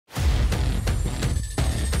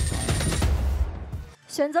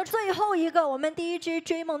选择最后一个我们第一支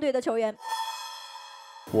追梦队的球员。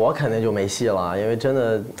我肯定就没戏了，因为真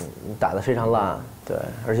的打得非常烂，对，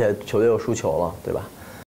而且球队又输球了，对吧？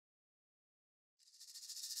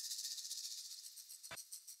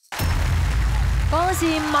恭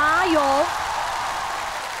喜马勇。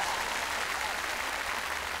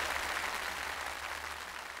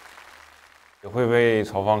也会被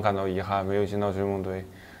曹芳感到遗憾，没有进到追梦队，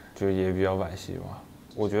就也比较惋惜吧。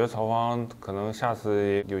我觉得曹芳可能下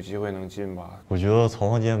次有机会能进吧。我觉得曹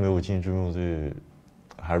芳今天没有进追梦队，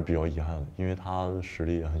还是比较遗憾的，因为他的实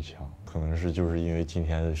力也很强。可能是就是因为今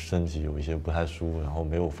天身体有一些不太舒服，然后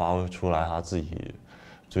没有发挥出来他自己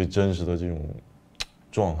最真实的这种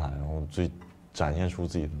状态，然后最展现出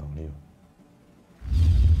自己的能力了。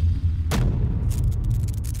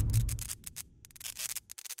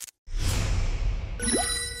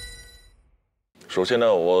首先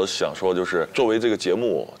呢，我想说就是作为这个节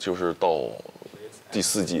目，就是到第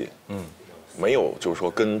4季，没有就是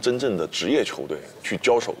说跟真正的职业球队去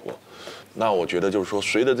交手过。那我觉得就是说，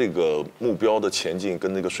随着这个目标的前进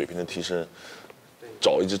跟这个水平的提升，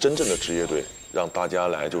找一支真正的职业队，让大家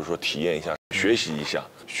来就是说体验一下、学习一下。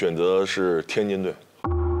选择是天津队。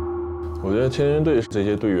我觉得天津队这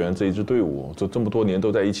些队员这一支队伍，这么多年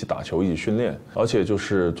都在一起打球、一起训练，而且就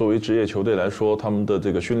是作为职业球队来说，他们的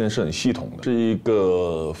这个训练是很系统的，是一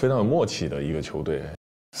个非常有默契的一个球队。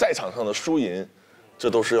赛场上的输赢，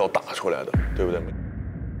这都是要打出来的，对不对？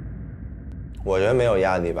我觉得没有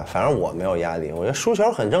压力吧，反正我没有压力。我觉得输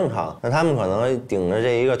球很正常，那他们可能顶着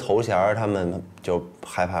这一个头衔，他们就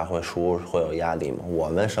害怕会输，会有压力嘛。我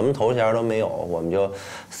们什么头衔都没有，我们就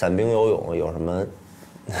散兵游泳，有什么？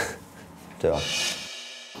对吧？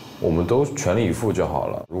我们都全力以赴就好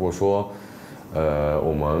了。如果说，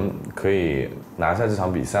我们可以拿下这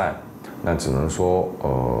场比赛，那只能说，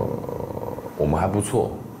我们还不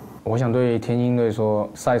错。我想对天津队说，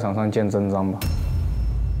赛场上见真章吧。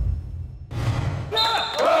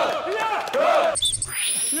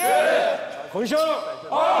横向，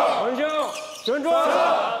横向，旋转，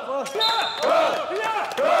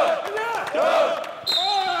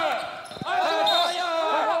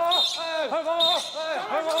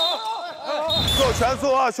全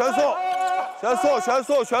速啊！全速！全速！全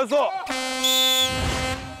速！全速！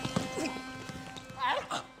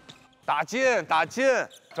打进！打进！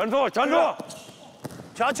站住！站住！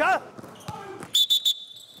抢！抢！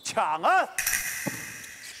抢啊！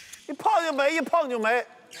一碰就没，一碰就没。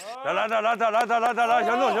来！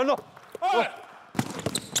旋住！旋住！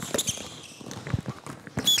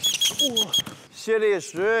谢立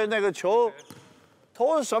时那个球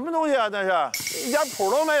投的什么东西啊？那是一点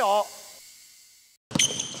谱都没有。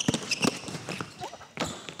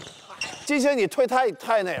金星，你退太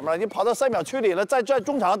那什么了？你跑到3秒区里了，在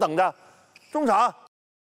中场等着，中场。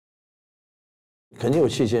肯定有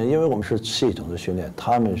信心，因为我们是系统的训练，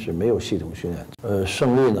他们是没有系统训练。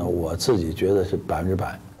胜利呢，我自己觉得是100%。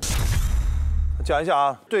讲一下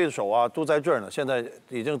啊，对手啊都在这儿呢，现在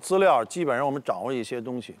已经资料基本上我们掌握一些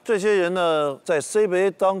东西。这些人呢，在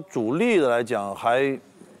CBA 当主力的来讲，还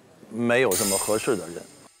没有什么合适的人。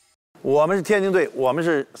我们是天津队，我们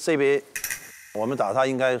是 CBA。我们打他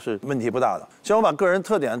应该是问题不大的。先我把个人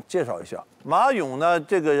特点介绍一下。马勇呢，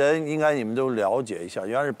这个人应该你们都了解一下，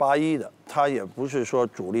原来是81的，他也不是说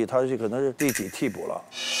主力，他是可能是第几替补了。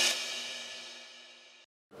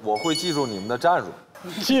我会记住你们的战术，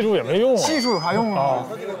记住也没用啊。技术有啥用啊？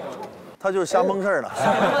他就是瞎蒙事儿了，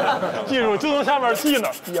记住就从下面记呢，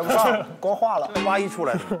也不上，光画了。81出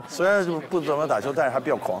来的，虽然就不怎么打球，但是还比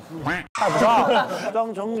较狂，看不上。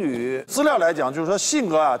张成宇资料来讲，就是说性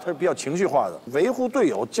格啊，他是比较情绪化的，维护队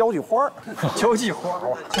友，交际花儿，交际花，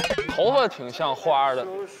头发挺像花的。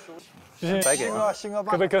白给啊，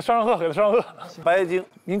给上贺，给他上贺。白金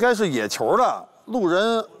应该是野球的，路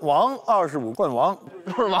人王25冠王，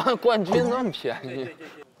路人王冠军那么便宜，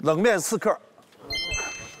冷面4克。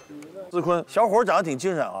志坤，小伙长得挺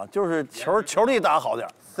精神啊，就是球力打好点。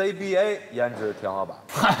CBA 颜值天花板。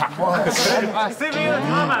CBA 的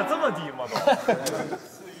天花板这么低吗？都。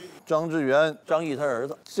张志源，张毅他儿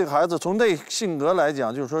子，这个孩子从那性格来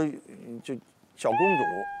讲，就是说，就小公主，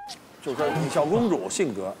就是说小公主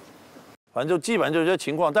性格，反正就基本上就是这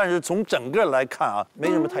情况。但是从整个来看啊，没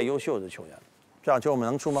什么太优秀的球员。这场球我们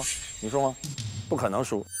能输吗？你说吗？不可能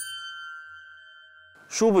输，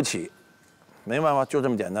输不起，明白吗？就这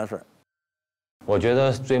么简单事儿。我觉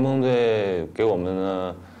得追梦队给我们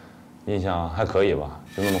的印象还可以吧，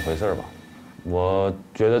就那么回事儿吧。我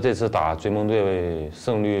觉得这次打追梦队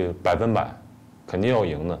胜率100%，肯定要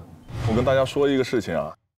赢的。我跟大家说一个事情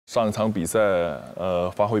啊，上一场比赛，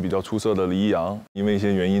发挥比较出色的李一阳，因为一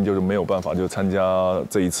些原因就是没有办法就参加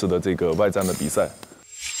这一次的这个外战的比赛。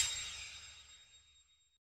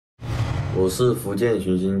我是福建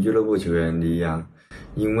寻星俱乐部球员黎阳，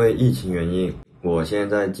因为疫情原因，我现在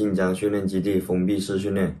在晋江训练基地封闭式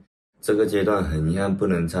训练，这个阶段很遗憾不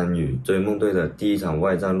能参与追梦队的第一场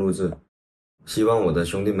外战录制，希望我的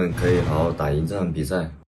兄弟们可以好好打赢这场比赛。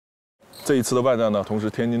这一次的外战呢，同时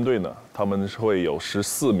天津队呢，他们会有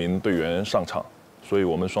14名队员上场，所以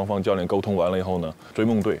我们双方教练沟通完了以后呢，追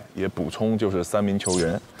梦队也补充就是3名球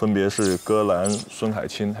员，分别是戈兰、孙海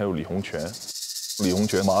钦还有李洪权。李洪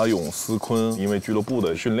权、马勇、思坤因为俱乐部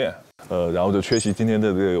的训练，然后就缺席今天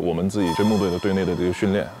的这个我们自己追梦队的队内的这个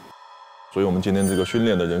训练，所以我们今天这个训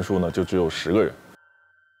练的人数呢就只有10个人。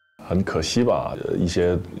很可惜吧，一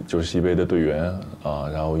些就是西北的队员啊，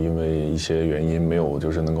然后因为一些原因没有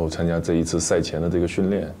就是能够参加这一次赛前的这个训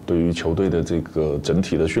练，对于球队的这个整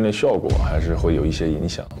体的训练效果还是会有一些影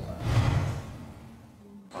响。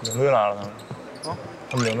领队来了，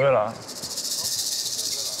他们领队来了。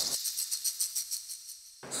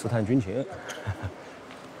试探军情。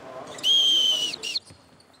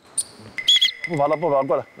不跑了，不跑了，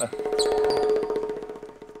过来，来。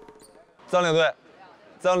曾领队，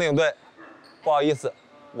曾领队，不好意思，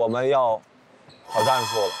我们要跑战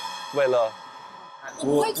术了，为了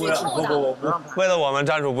为了我们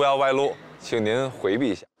战术不要外露，请您回避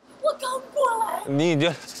一下。我刚过来。你已经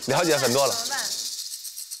了解很多了。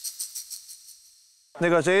那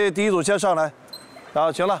个谁，第一组先上来，然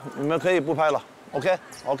后行了，你们可以不拍了。OK，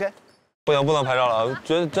 不行，不能拍照了，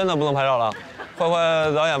真的不能拍照了。快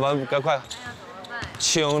导演们，快，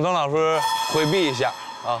请曾老师回避一下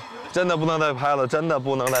啊！真的不能再拍了，真的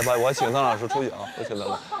不能再拍，我请曾老师出去啊！我请曾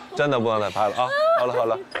老师，真的不能再拍了啊！好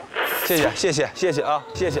了，谢谢啊，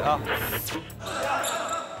谢谢啊！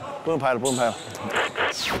不用拍了。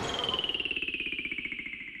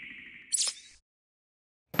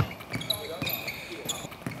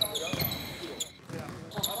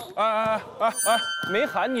哎，没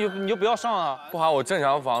喊你就不要上啊！不喊我正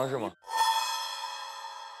常防是吗？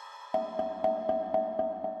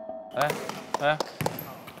哎，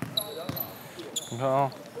你看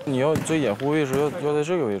啊，你要这掩护位置要在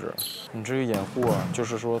这个位置，你这个掩护啊，就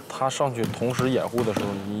是说他上去同时掩护的时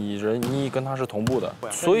候，你跟他是同步的，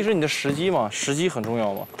所以是你的时机嘛，时机很重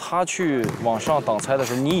要嘛。他去往上挡拆的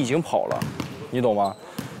时候，你已经跑了，你懂吗？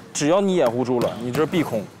只要你掩护住了，你这避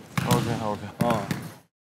空。OK 啊。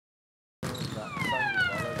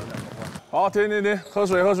好，停，喝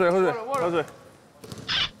水。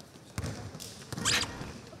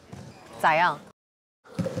咋样？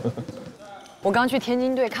我刚去天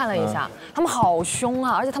津队看了一下，他们好凶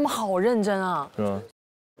啊，而且他们好认真啊。是吗？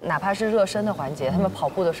哪怕是热身的环节，他们跑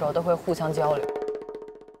步的时候都会互相交流，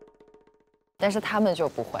但是他们就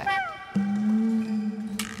不会。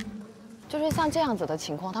就是像这样子的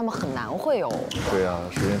情况，他们很难会有。对啊，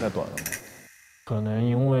时间太短了。可能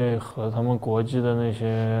因为和他们国际的那些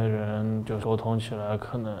人就沟通起来，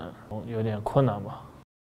可能有点困难吧。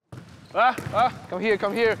来 ，come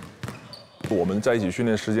here。我们在一起训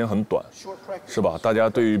练时间很短，是吧？大家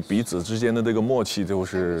对于彼此之间的这个默契，就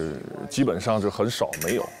是基本上是很少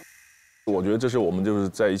没有。我觉得这是我们就是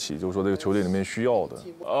在一起，就是说这个球队里面需要的。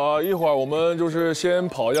一会儿我们就是先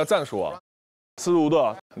跑一下战术啊。45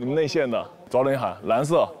度，你们内线的早点喊蓝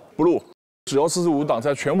色 blue， 只要45度挡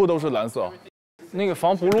拆，全部都是蓝色。那个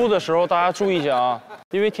防不入的时候，大家注意一下啊，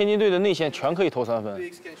因为天津队的内线全可以投3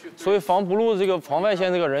分，所以防不入这个防外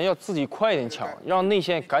线这个人要自己快一点抢，让内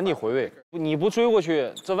线赶紧回位。你不追过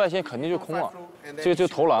去，这外线肯定就空了，这就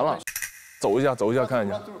投篮了。走一下看一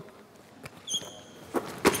下。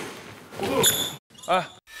哎，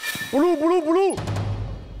不入，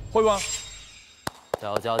会吗？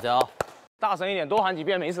交，大声一点，多喊几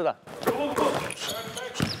遍没事的。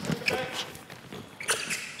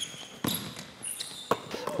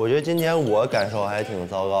我觉得今天我感受还挺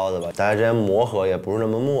糟糕的吧，大家之间磨合也不是那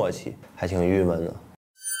么默契，还挺郁闷的。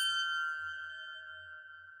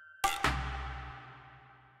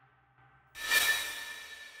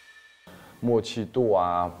默契度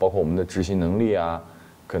啊，包括我们的执行能力啊，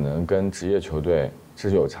可能跟职业球队是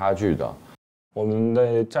有差距的。我们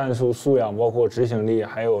的战术素养，包括执行力，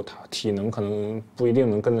还有体能，可能不一定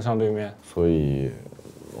能跟得上对面，所以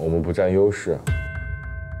我们不占优势。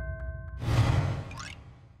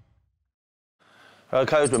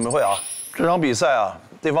开个准备会啊！这场比赛啊，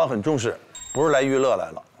对方很重视，不是来娱乐来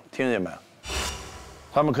了，听见没？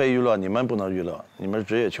他们可以娱乐，你们不能娱乐，你们是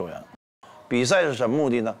职业球员。比赛是什么目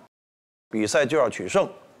的呢？比赛就要取胜，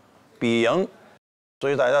比赢，所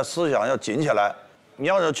以大家思想要紧起来。你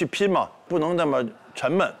要是去拼嘛，不能那么沉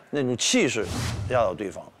闷，那种气势压倒对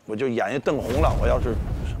方。我就眼睛瞪红了，我要是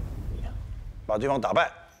把对方打败，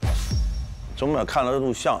总免看了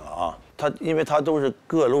录像了啊。因为他都是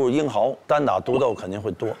各路英豪，单打独斗肯定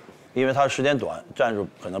会多，因为它时间短，战术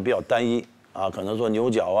可能比较单一啊，可能做牛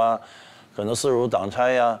角啊，可能45度挡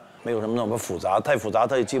拆呀，没有什么那么复杂，太复杂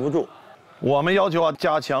他也记不住。我们要求啊，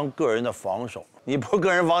加强个人的防守。你不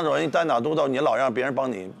个人防守，人家单打独斗，你老让别人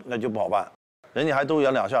帮你，那就不好办。人家还都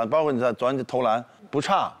有2下，包括你在昨天投篮不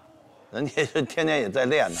差，人家是天天也在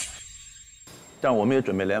练呢。但我们也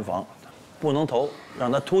准备联防，不能投，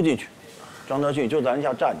让他突进去。张德俊就在人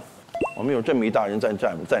家站着，我们有这么一大人在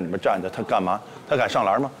里面站着，他干嘛？他敢上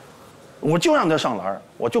篮吗？我就让他上篮，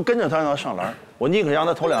我就跟着他让他上篮，我宁可让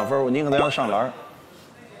他投2分，我宁可让他上篮，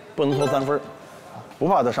不能投3分，不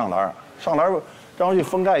怕他上篮，上篮张德俊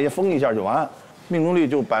封盖也封一下就完，命中率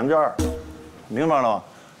就2%，明白了吗？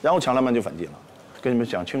然后抢篮板就反击了，跟你们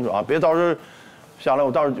讲清楚啊，别到时候下来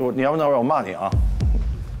你要不到时候我骂你啊。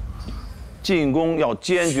进攻要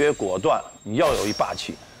坚决果断，你要有一霸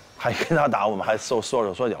气，还跟他打，我们还缩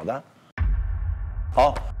手缩脚的。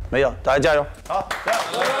好，没有，大家加油！好，加油！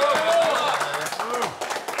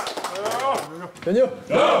前进！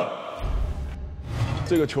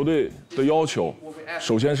这个球队的要求，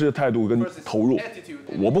首先是态度跟投入。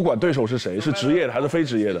我不管对手是谁，是职业的还是非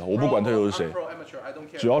职业的，我不管对手是谁，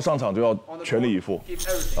只要上场就要全力以赴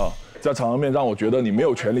啊！在场上面让我觉得你没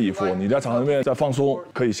有全力以赴，你在场上面再放松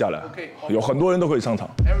可以下来，有很多人都可以上场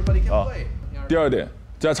啊。第二点，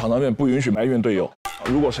在场上面不允许埋怨队友，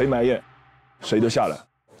如果谁埋怨，谁就下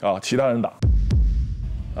来啊，其他人打。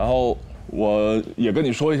然后我也跟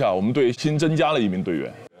你说一下，我们队新增加了一名队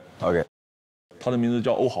员 ，OK， 他的名字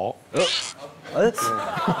叫欧豪。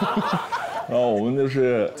然后我们就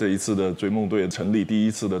是这一次的追梦队成立第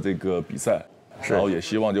1次的这个比赛，然后也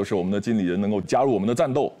希望就是我们的经理人能够加入我们的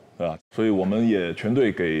战斗。啊，所以我们也全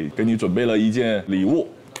队给你准备了一件礼物。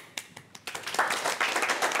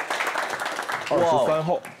23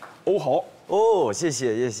号，欧豪。哦，谢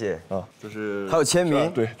谢啊，就是还有签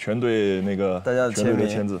名，对，全队那个大家的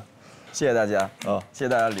签字，谢谢大家啊，谢谢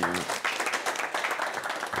大家礼物。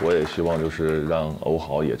我也希望就是让欧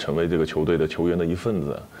豪也成为这个球队的球员的一份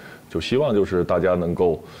子，就希望就是大家能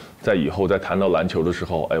够在以后再谈到篮球的时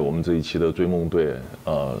候，哎，我们这一期的追梦队，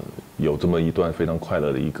有这么一段非常快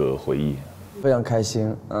乐的一个回忆，非常开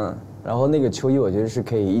心，然后那个球衣我觉得是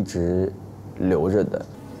可以一直留着的，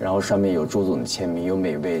然后上面有周总的签名，有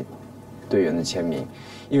每位队员的签名，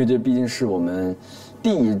因为这毕竟是我们第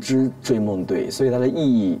1支追梦队，所以它的意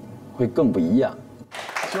义会更不一样。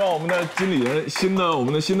希望我们的经理人我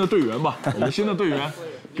们的新的队员吧，我们新的队员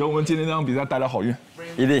给我们今天这场比赛带来好运，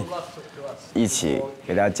一定一起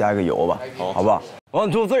给大家加个油吧，好不好？1、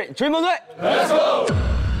2、3，追梦队 ，Let's go！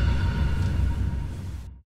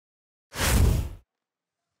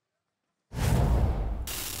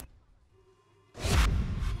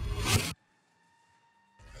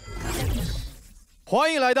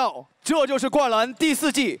 欢迎来到这就是灌篮第4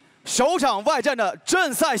季首场外战的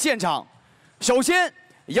正赛现场。首先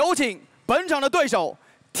有请本场的对手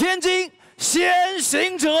天津先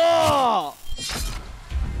行者。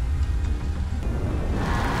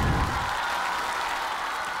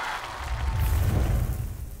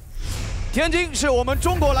天津是我们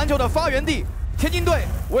中国篮球的发源地，天津队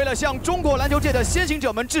为了向中国篮球界的先行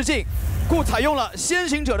者们致敬，故采用了先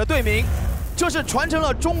行者的队名。这是传承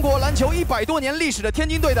了中国篮球100多年历史的天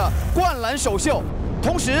津队的灌篮首秀，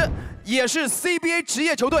同时也是 CBA 职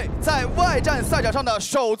业球队在外战赛场上的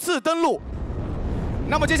首次登陆。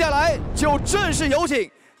那么接下来就正式有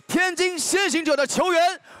请天津先行者的球员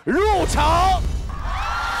入场。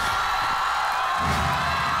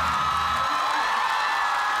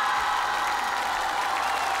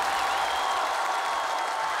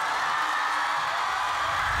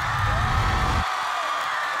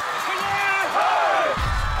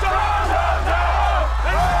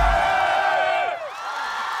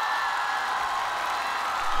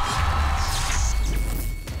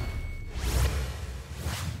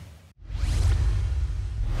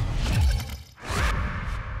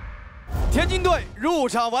天津队入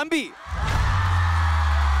场完毕，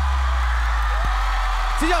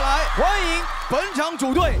接下来欢迎本场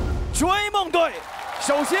主队追梦队。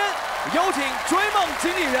首先有请追梦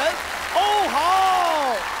经理人欧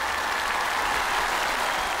豪。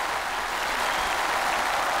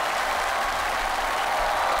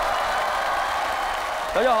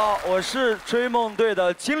大家好，我是追梦队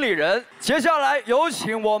的经理人。接下来有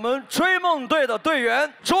请我们追梦队的队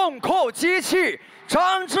员重扣机器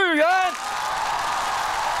张志远。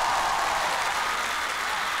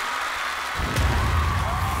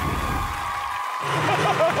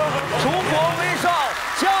中国威少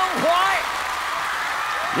江淮，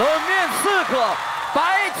冷面刺客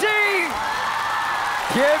白金，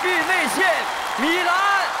铁臂内线米兰，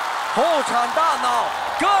后场大脑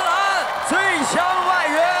戈兰。最强外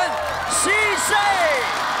援是谁？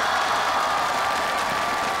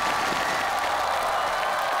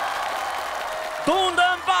东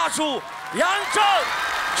灯霸主杨政，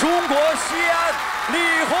中国西安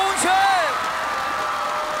李洪权。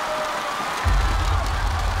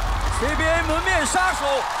CBA 门面杀手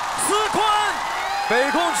司坤，北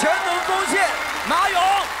控全能锋线马勇，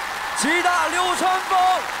击打流川枫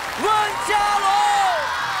温家龙。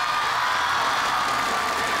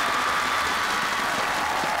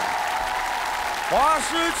华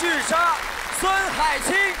师巨杀孙海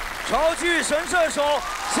清，超巨神射手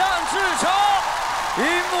向志超，樱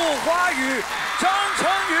木花语张成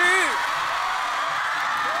宇。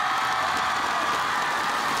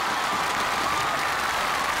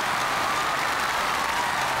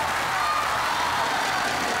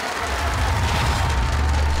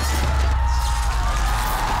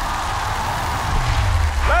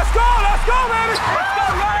Let's go, baby! Let's go,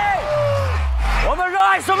 ready! 我们热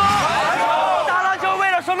爱什么？打篮球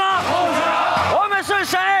为了什么？我们是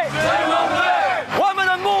谁？我们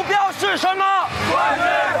的目标是什么？冠军！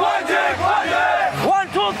冠军！冠军 ！One,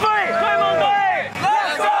 two, three， 追梦队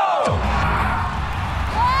 ，Let's go！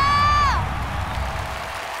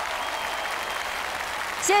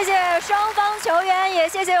 谢谢双方球员，也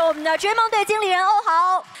谢谢我们的追梦队经理人欧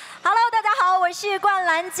豪。Hello， 大家好，我是灌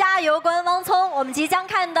篮加油官汪聪。我们即将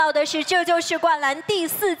看到的是《这就是灌篮》第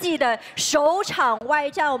4季的首场外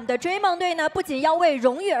战。我们的追梦队呢，不仅要为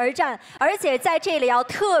荣誉而战，而且在这里要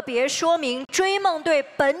特别说明，追梦队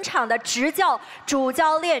本场的执教主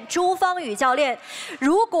教练朱芳雨教练，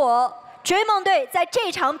如果追梦队在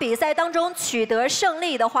这场比赛当中取得胜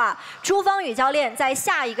利的话，朱芳雨教练在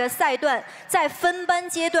下一个赛段，在分班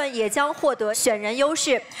阶段也将获得选人优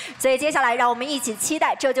势。所以接下来让我们一起期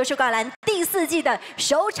待《这就是灌篮》第4季的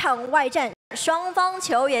首场外战。双方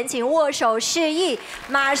球员请握手示意，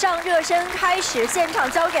马上热身开始，现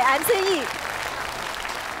场交给 MCE。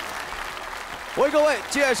为各位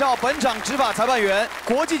介绍本场执法裁判员：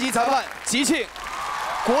国际级裁判吉庆，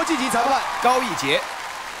国际级裁判高义杰。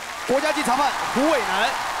国家级裁判胡伟南，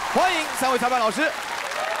欢迎3位裁判老师。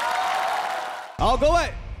好，各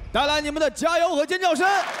位，带来你们的加油和尖叫声，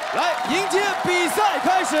来迎接比赛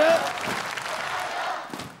开始。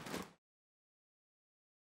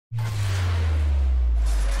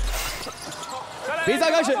比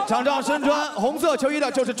赛开始，场上身穿红色球衣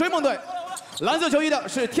的就是追梦队，蓝色球衣的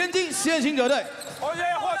是天津先行者队。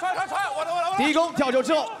第一攻跳球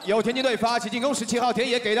之后，由天津队发起进攻，17号田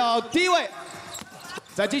野给到第一位。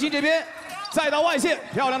在金星这边，再到外线，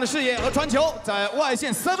漂亮的视野和传球，在外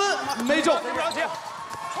线3分没中。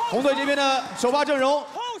红队这边的首发阵容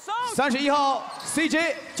：31号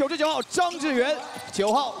CJ， 99号张志远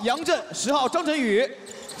，9号杨震，10号张晨宇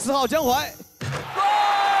，4号江淮。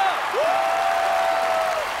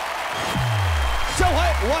江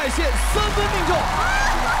淮外线3分命中。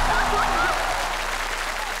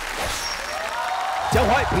江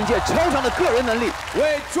淮凭借超强的个人能力，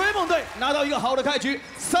为追梦队拿到一个好的开局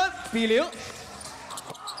，3比0。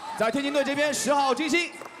在天津队这边，10号金星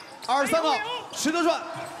，23号石德顺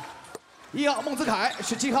，1号孟子凯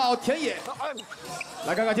，17号田野。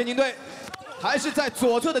来看看天津队，还是在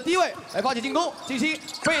左侧的低位来发起进攻。金星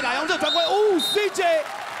被打杨震转过来，哦 ，CJ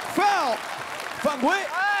foul 犯规。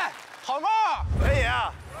哎，好嘛，可以啊。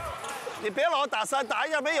你别老打3，打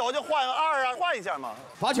一下没有就换2啊，换一下嘛。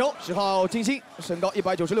罚球，10号金星，身高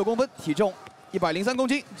196公分，体重103公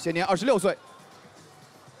斤，现年26岁。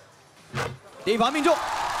第一罚命中。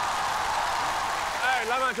哎，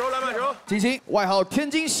篮板球，篮板球。金星，外号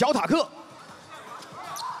天津小塔克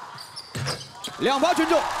，2罚全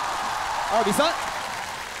中，2比3。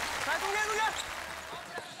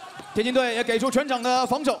天津队也给出全场的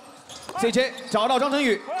防守。CJ 找到张晨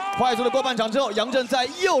宇，快速的过半场之后，杨震在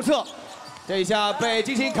右侧。这一下被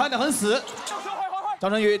金星看得很死，张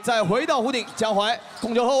晨宇再回到弧顶，江淮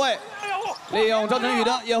控球后卫，利用张晨宇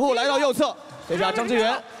的掩护来到右侧，这下张志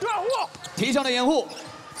远提上了掩护，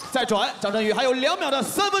再转，张晨宇还有2秒的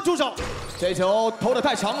3分出手，这球投得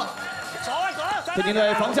太长了，天津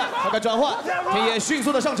队防下，他该转换，田野迅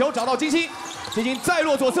速的上球找到金星，金星再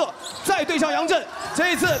落左侧，再对上杨震，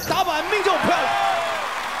这一次打板命中，漂亮。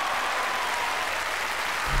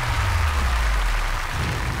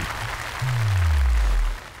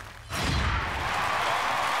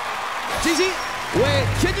金星为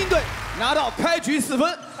天津队拿到开局4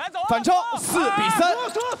分，反超4比3。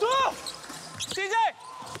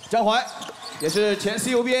张淮也是前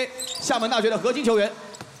CUBA 厦门大学的核心球员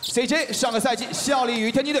 ，CJ 上个赛季效力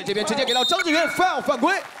于天津队，这边直接给到张志远 foul 犯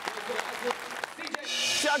规。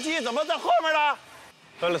夏季怎么在后面呢？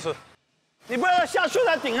分了4，你不让他下顺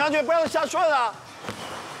才顶上去，不让他下顺啊！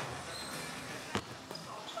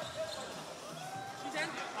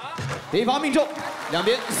第一发命中，两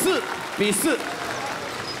边4比4。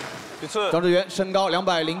张志源身高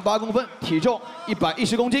208公分，体重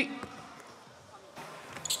110公斤。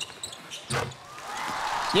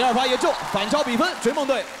第二发也中，反超比分，追梦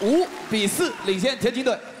队5比4领先天津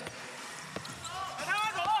队。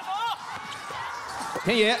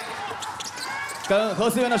田野跟何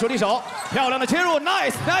思源的手递手，漂亮的切入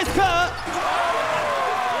 ，nice cut。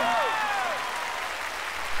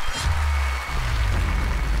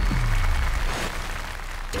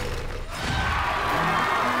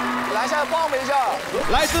篮下帮我们一下，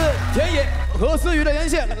来自田野何思雨的连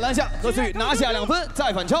线，篮下何思雨拿下2分，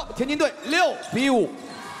再反超，天津队6比5。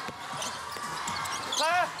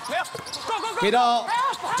给到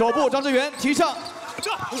肘部张志源提上，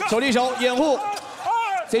手递手掩护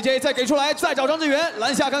 ，CJ 再给出来，再找张志源，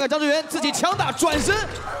篮下看看张志源自己强打转身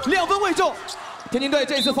，2分未中，天津队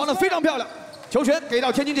这次防得非常漂亮，球权给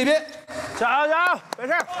到天津这边，加油加油，没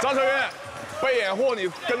事。张志源被掩护，你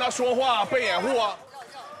跟他说话，被掩护啊。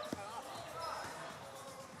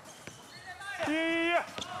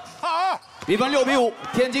 好，比分6比5，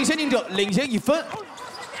天津先行者领先1分。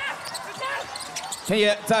田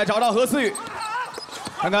野再找到何思雨，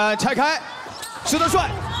看看拆开，石德帅，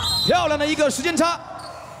漂亮的一个时间差，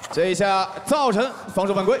这一下造成防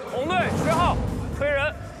守犯规。红队10号推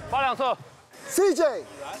人发2次。CJ,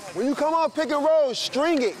 when you come off pick and roll,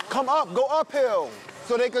 string it, come up, go uphill,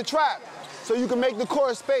 so they can trap, so you can make the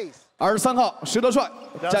court space. 23号石德帅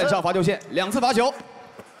站上罚球线，2次罚球。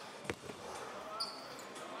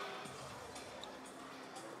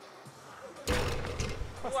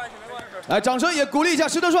 来，掌声也鼓励一下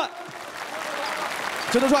石德帅。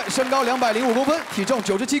石德帅身高205公分，体重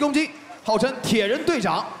97公斤，号称铁人队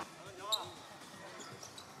长。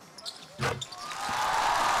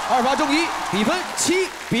2发中1，比分7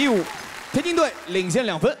比5，天津队领先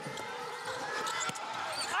2分。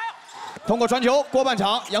通过传球过半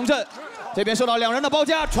场，杨震这边受到2人的包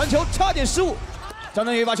夹，传球差点失误。张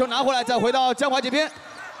振宇把球拿回来，再回到江华这边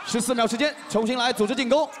，14秒时间重新来组织进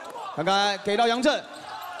攻，看看给到杨震。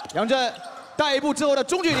 杨震带一步之后的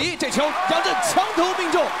中距离，这球杨震强投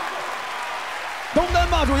命中。东单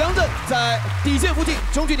霸主杨震在底线附近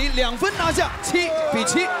中距离2分拿下，7比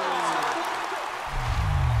7。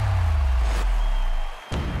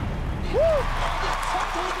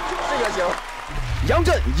这个行。杨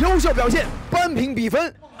震优秀表现，扳平比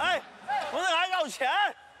分。哎，我这还要钱。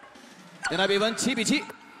现在比分7比7。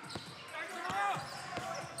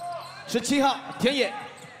17号田野。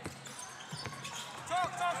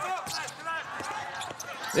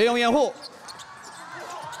 利用掩护，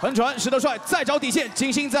横传石德帅再找底线，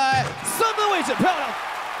金星在3分位置，漂亮。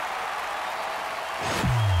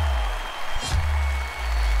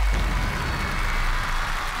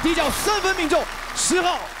底角3分命中，10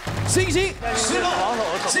号星星，10号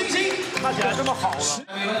星星，看起来这么好了。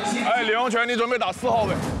哎，李洪权，你准备打4号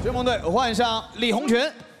位。追梦队换上李洪权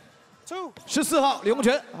，14号李洪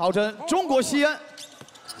权，号称中国西安。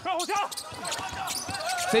绕后跳。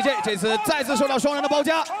 CJ 这次再次受到双人的包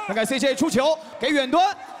夹，看看 CJ 出球给远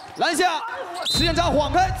端，篮下时间差晃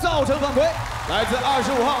开，造成犯规，来自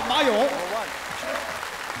25号马勇。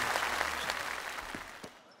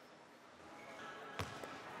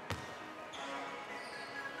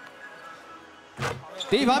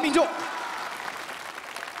第一发命中。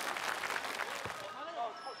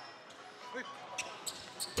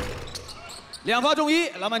2发中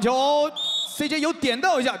1，篮板球 CJ 有点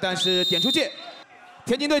到一下，但是点出界。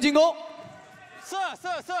 天津队进攻，射，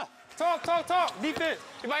走，立定，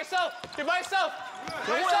你白射，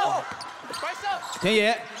田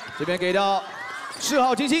野这边给到10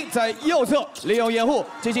号金星在右侧利用掩护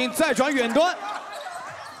进行再转远端，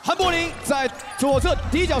韩柏林在左侧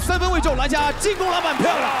底角3分位中篮下进攻篮板漂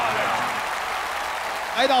亮，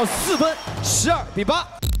挨到4分，12比8。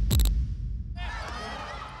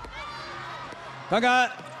看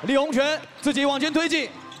看李洪权自己往前推进，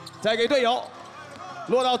再给队友。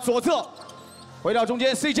 落到左侧，回到中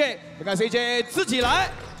间 CJ， 看看 CJ 自己来，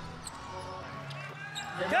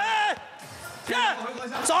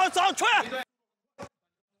走，去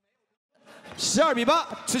！12比8，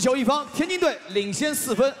持球一方，天津队领先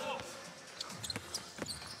4分。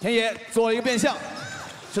田野做了一个变向，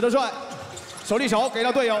石德帅手递手给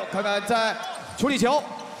到队友，看看在处理球，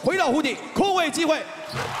回到弧顶，空位机会。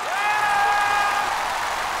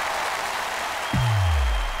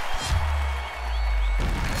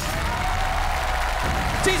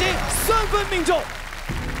 进行3分命中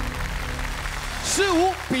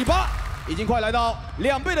，15比8，已经快来到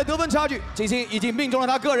2倍的得分差距。金星已经命中了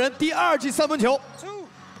他个人第2记3分球。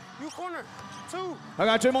看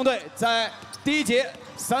看追梦队在第1节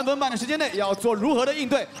3分半的时间内要做如何的应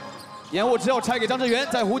对。掩护之后拆给张志源，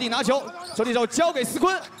在弧顶拿球，手递手交给思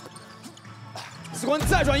坤，思坤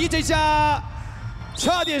再转移，这下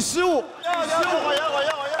差点失误。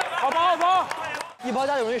好跑，一包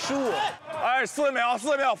加有人失误。哎，4秒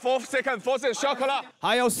，4 second shot clock。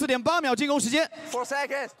还有4.8秒进攻时间。4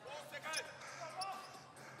 seconds。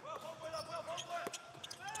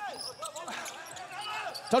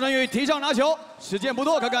赵振宇提上拿球，时间不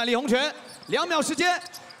多，看看李洪权，2秒时间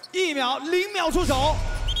，1秒0秒出手，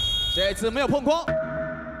这次没有碰框。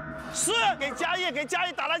是给嘉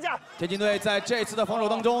义打篮下。天津队在这次的防守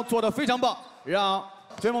当中做得非常棒，让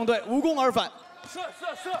追梦队无功而返。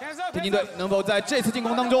天津队能否在这次进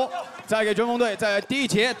攻当中，再给追梦队在第一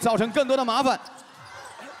节造成更多的麻烦？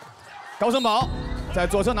高升宝在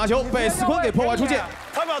左侧拿球，被思坤给破坏出界。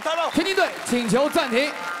天津队请求暂停。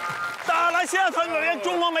打篮下，他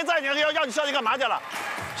中锋没在，你要你上去干嘛去了？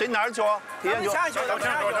谁拿着球啊？体验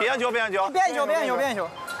球，边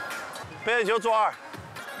线球做2。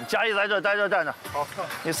你嘉义在这站着。好，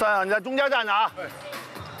你3啊，你在中间站着啊。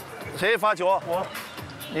谁发球？我。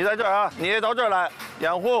你在这儿啊，你到这儿来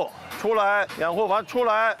掩护。出来，掩护完出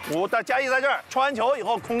来，5，但嘉义在这儿，传完球以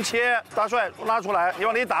后空切，大帅拉出来，你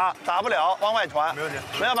往里打，打不了，往外传，没问题，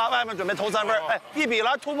没办法，外面准备投3分，哎，1比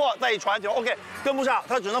了，突破再一传球 ，OK， 跟不上，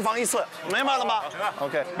他只能防1次，明白了吗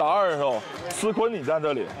 ？OK， 打2的时候，思坤你站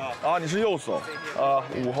这里，啊，你是右手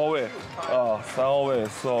，5号位，3号位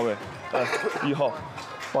，4号位，1号，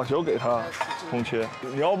把球给他，空切，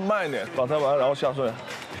你要慢一点，挡拆完然后下顺，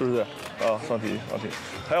是不是？上提。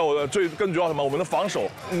还有更主要什么？我们的防守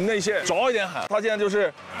内线早一点喊。他现在就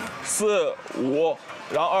是4、5，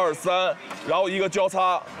然后2、3，然后一个交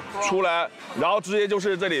叉出来，然后直接就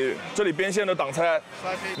是这里边线的挡拆，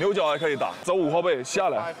牛角还可以打，走5号位下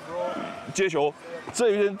来接球，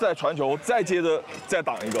这边再传球，再接着再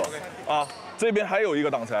挡一个啊。这边还有一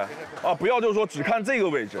个挡拆啊，不要就是说只看这个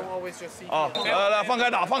位置啊。来，放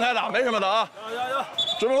开打，没什么的啊。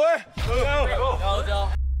追梦队，加油！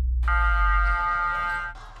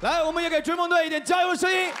来，我们也给追梦队一点加油的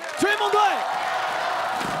声音！追梦队！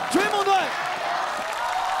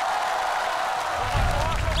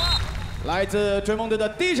来自追梦队的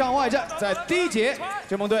第一场外战，在第一节，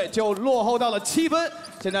追梦队就落后到了7分。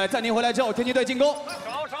现在暂停回来之后，天津队进攻。守，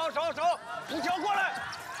无球过来。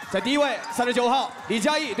在第一位，39号李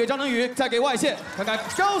佳毅对张成宇，再给外线，看看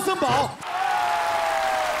高森宝。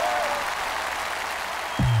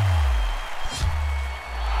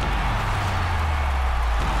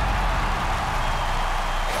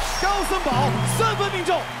高森宝3分命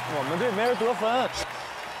中，我们队没人得分。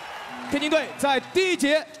天津队在第一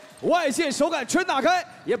节外线手感全打开，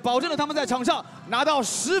也保证了他们在场上拿到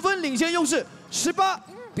10分领先优势，18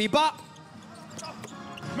比8。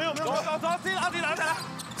没有，走，自己拿来。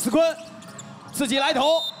思坤自己来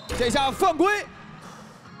投，这下犯规。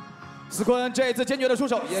思坤这一次坚决的出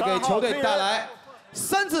手，也给球队带来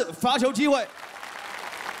3次罚球机会。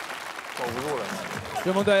守不住了。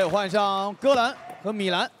追梦队换上戈兰和米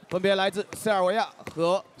兰，分别来自塞尔维亚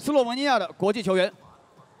和斯洛文尼亚的国际球员。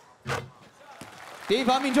第一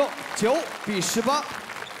罚命中，9比18。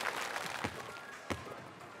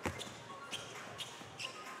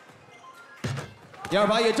第二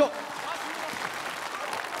罚也中。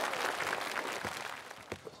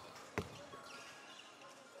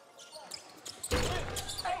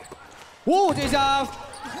这下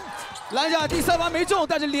篮下第3罚没中，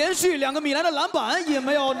但是连续2个米兰的篮板也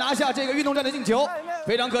没有拿下这个运动战的进球，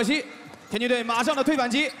非常可惜。天津队马上的推反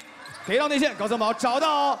击，给到内线，高森宝找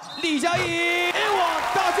到李佳毅，一网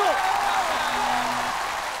打中。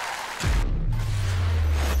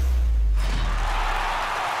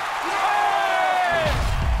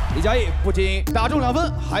李佳毅不仅打中2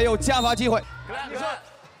分，还有加罚机会。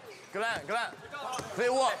格兰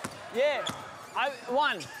 ，play what? Yeah, I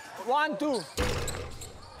won. 1, 2。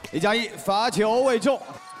李佳毅罚球未中，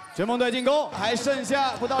追梦队进攻还剩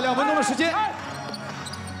下不到2分钟的时间。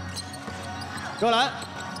戈兰，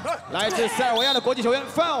来自塞尔维亚的国际球员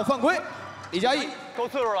foul 犯规，李佳毅够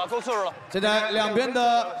次数了。现在两边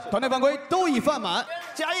的团队犯规都已犯满。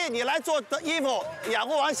嘉义，你来做衣服，掩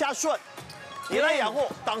护完下顺，你来掩护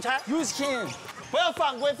挡拆。Use king， 不要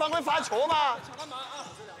犯规罚球嘛。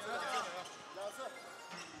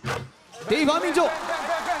第一罚命中，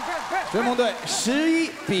追梦队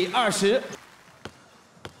11比20。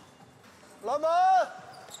篮板。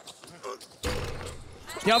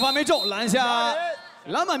第二罚没中，篮下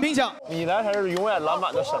篮板拼抢。米兰才是永远篮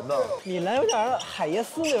板的神呢。米兰有点海耶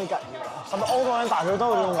斯那种感觉，他们欧洲人打球都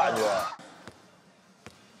有这种感觉。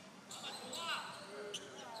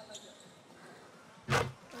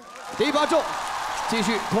第一罚中，继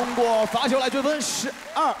续通过罚球来追分，12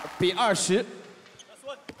比20。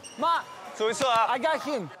妈，数一次啊 ！I got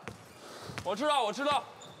him。我知道，我知道。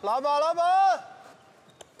篮板，篮板。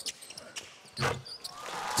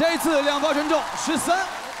这次两罚全中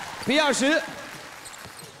，13-20。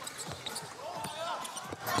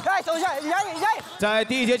哎，等一下，压抑。在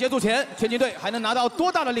第一节结束前，天津队还能拿到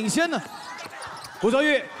多大的领先呢？胡泽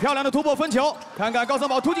玉漂亮的突破分球，看看高三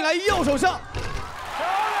宝突进来右手上。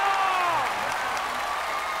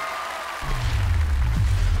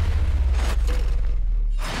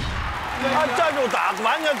 他站住打，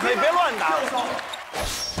完全可以，别乱打。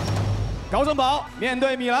高正宝面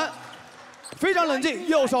对米兰，非常冷静，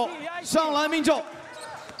右手上篮命中。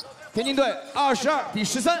天津队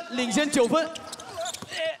22-13领先9分。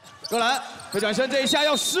格兰飞转身，这一下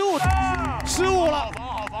要失误了。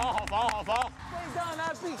好防。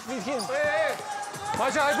马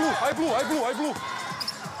下挨步。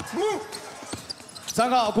3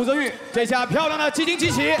号古泽玉，这下漂亮的急停起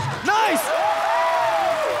起 ，nice。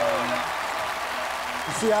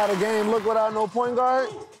 See how the game look without no point guard?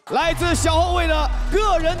 来自小后卫的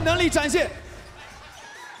个人能力展现，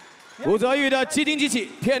古泽玉的急停起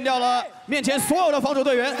起骗掉了面前所有的防守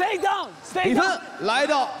队员，比分来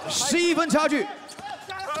到11分差距。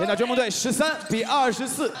现在追梦队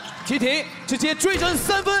13-24，急停直接追成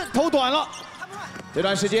3分，投短了。这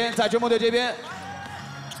段时间在追梦队这边，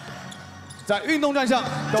在运动战上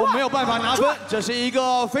都没有办法拿分，这是一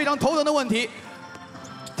个非常头疼的问题。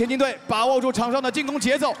 天津队把握住场上的进攻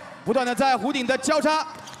节奏，不断的在弧顶的交叉，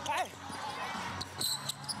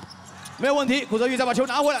没有问题。古泽玉再把球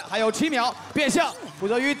拿回来，还有7秒变向，古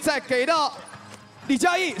泽玉再给到李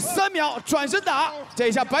佳毅3秒转身打，这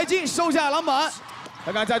一下白金收下篮板。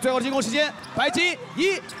看看在最后的进攻时间，白金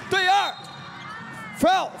1对2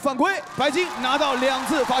 ，foul 犯规，白金拿到2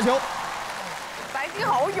次罚球。白金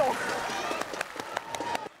好勇。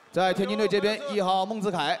在天津队这边，1号孟子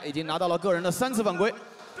凯已经拿到了个人的3次犯规。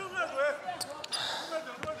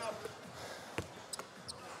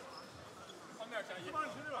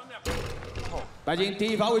 白金第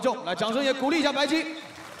一罚未中，来掌声也鼓励一下白金。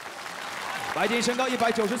白金身高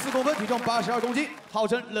194公分，体重82公斤，号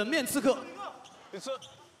称冷面刺客。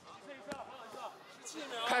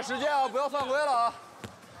看时间啊，不要犯规了啊！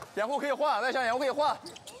掩护可以换，外向掩护可以换。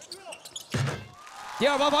第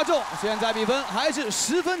2罚罚中，现在比分还是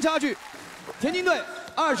10分差距。天津队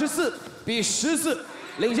24-14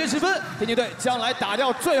领先10分，天津队将来打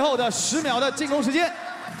掉最后的10秒的进攻时间。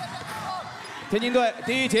 天津队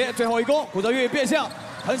第一节最后一攻，古泽玉变向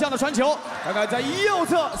横向的传球，大概在右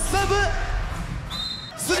侧3分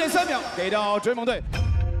，4.3秒给到追梦队。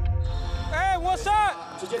哎，我上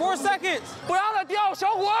 4 seconds， 不让他掉，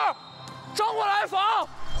小伙，正过来防，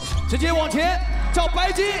直接往前找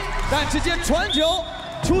白金，但直接传球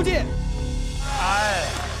出界。哎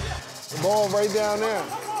 ，ball right down there。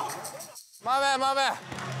慢位，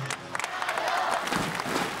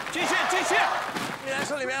继续，你来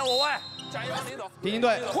车里面，我外。 天津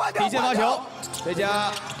队底线发球，这家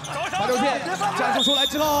罚球线战术出来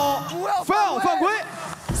之后 ，foul 犯规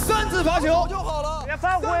，3次罚球就好了，别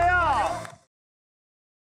犯规啊！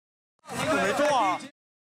没中啊！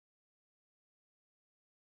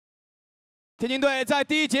天津队在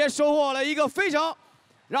第一节收获了一个非常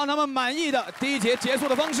让他们满意的第一节结束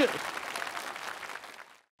的方式。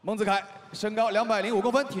孟子凯身高205公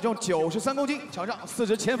分，体重93公斤，场上4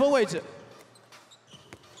支前锋位置。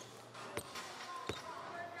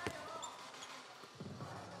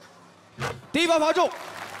 第一罚罚中，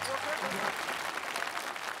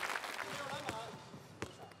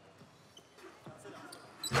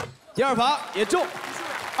第2罚也中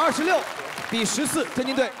，26-14，天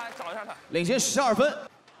津队领先12分。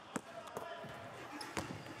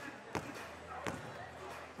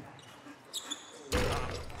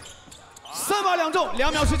3罚2中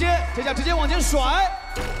，2秒时间，这下直接往前甩，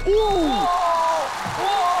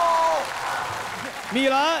米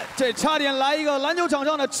兰这差点来一个篮球场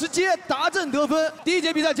上的直接达阵得分。第一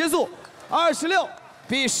节比赛结束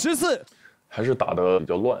，26-14。还是打得比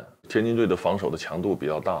较乱，天津队的防守的强度比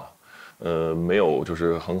较大，没有就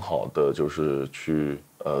是很好的就是去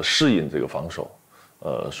适应这个防守，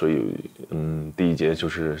所以第一节就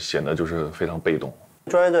是显得就是非常被动。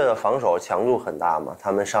专业队的防守强度很大嘛，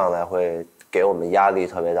他们上来会给我们压力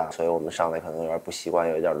特别大，所以我们上来可能有点不习惯，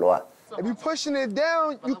有点乱。 If you pushing it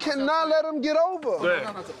down, you cannot let them get over. 对，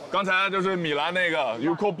刚才就是米兰那个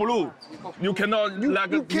Youku Blue You cannot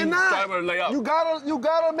like a driver layup. You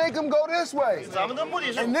gotta make him go this way.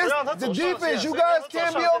 And this, the defense, you guys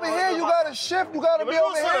can't be over here. You gotta shift. You gotta be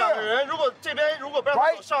over here.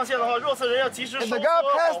 If the guy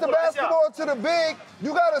pass the basketball to the big,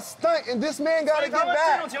 you gotta stunt, and this man gotta get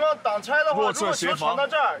back. 这种情况挡拆的话，如果球传到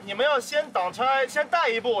这儿，你们要先挡拆，先带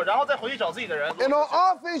一步，然后再回去找自己的人。 And on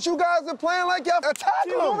offense, you guys are playing like y'all attack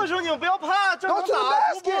进攻的时候你们不要怕，正常打，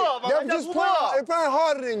突破，往人家突破。They're playing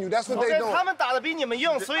harder than you. That's what they do. 他们打的比你们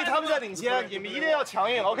硬，所以他们在领先，你们一定要强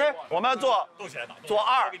硬。OK， 我们做左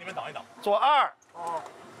二，左二。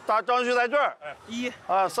打张旭在这儿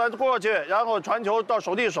，3过去，然后传球到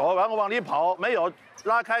手递手，然后往里跑，没有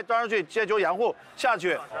拉开张旭接球掩护下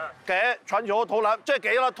去，给传球投篮，这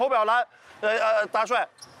给了投表篮，大帅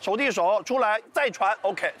手递手出来再传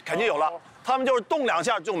 ，OK， 肯定有了。他们就是动2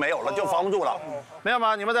下就没有了，就防不住了，明白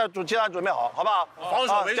吗？你们在其他准备好，好不好？防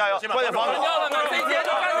守为主，加油，关键防守。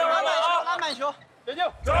篮板球，别进，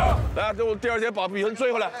走！来，这我第2节把比分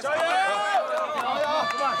追回来。加油！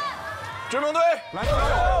追梦队，来！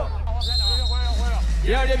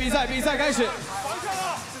第2节比赛开始。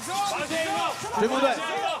追梦队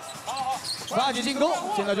发起进攻，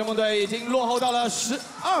现在追梦队已经落后到了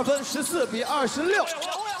12分，14比26。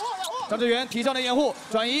张志远提上的掩护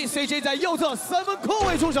转移 ，CJ 在右侧3分空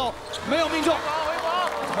位出手，没有命中。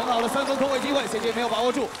很好的3分空位机会 ，CJ 没有把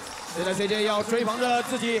握住。现在 CJ 要追防着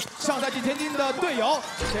自己上赛季天津的队友，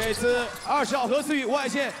这次20号何思雨外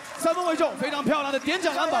线3分为中，非常漂亮的点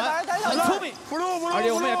脚篮板，很聪明。而且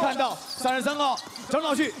我们也看到33号张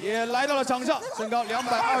兆旭也来到了场上，身高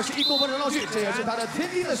221公分的张兆旭，这也是他的天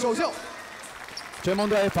津的首秀。追梦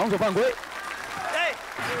队防守犯规。哎，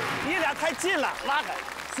你俩太近了，拉开。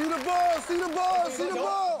 See the ball, see the ball, see the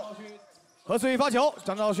ball. 何思雨发球，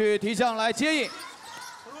张兆旭提上来接应。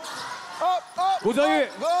古泽玉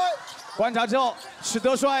观察之后，是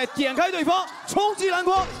德帅点开对方，冲击篮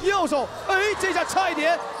筐，右手，哎，这下差一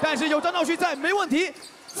点，但是有张兆旭在，没问题。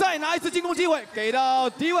再拿一次进攻机会，给到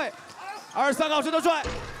低位，23号是德帅，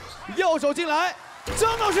右手进来，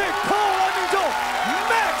张兆旭扣篮命中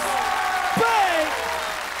 ，Max Bang。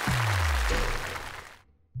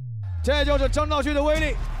 这就是张兆旭的威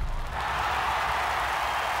力。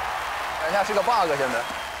人家是个 bug， 现在。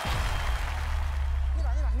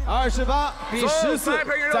28比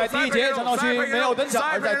14，在第1节张兆旭没有登场，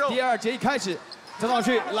而在第2节一开始，张兆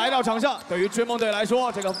旭来到场上，对于追梦队来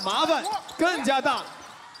说，这个麻烦更加大。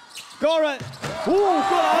高人个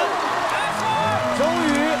篮，终于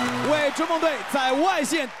为追梦队在外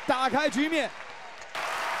线打开局面。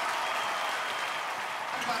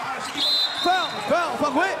 foul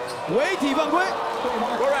犯规，违体犯规。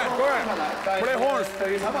Correct. Play horse.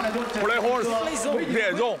 违体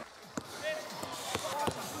严重。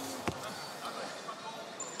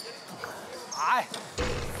哎，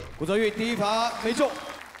古泽玉第1罚没中。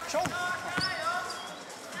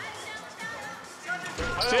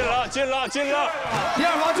进了。第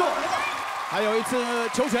2罚中，还有一次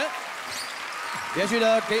球权，连续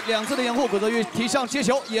的给2次的掩护，古泽玉提上接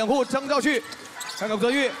球，掩护张兆旭。 看看古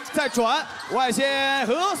泽玉再转外线，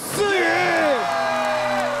何思雨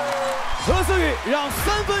让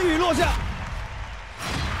3分雨落下。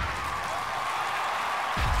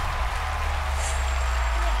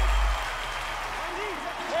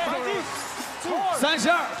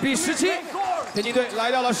32比17，天津队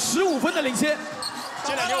来到了15分的领先。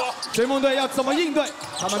追梦队要怎么应对？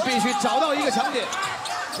他们必须找到一个强点，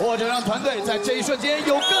或者让团队在这一瞬间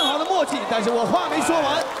有更好的默契。但是我话没说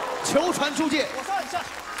完，球传出界。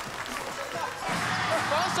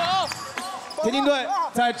 天津队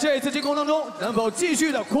在这次进攻当中，能否继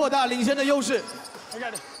续的扩大领先的优势？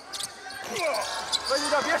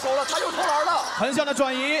别守了，他又投篮了。横向的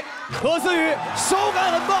转移，何思雨手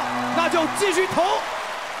感很棒，那就继续投，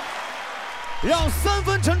让3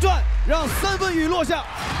分成传，让3分雨落下。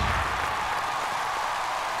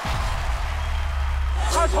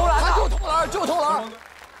他投篮，就投篮。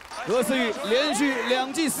何思雨连续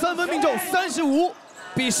2记3分命中，35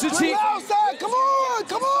比17。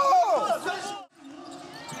 Come on！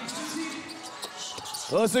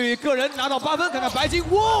 何思雨个人拿到8分，看看白金，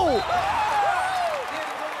哇！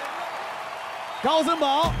高森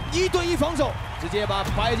堡1对1防守，直接把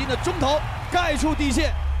白金的中投盖出底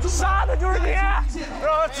线。杀的就是你！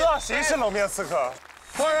让他知道谁是冷面刺客。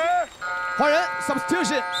换人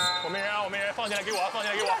 ，substitution。我没人，放进来给我。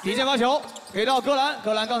底线发球给到格兰，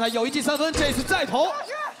格兰刚才有1记3分，这次再投，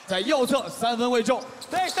在右侧3分未中。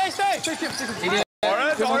今天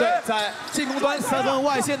追梦队在进攻端3分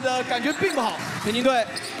外线的感觉并不好，天津队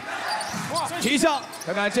提上，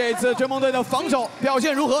看看这一次追梦队的防守表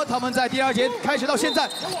现如何。他们在第2节开始到现在，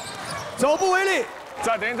走不为例，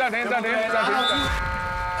暂停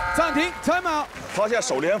，time out。发现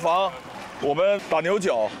手联防，我们打牛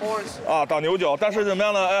角，打牛角，但是怎么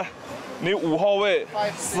样呢？哎，你5号位、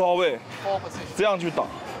4号位这样去打，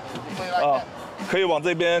可以往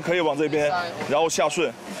这边，然后下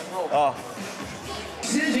顺，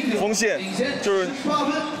锋线就是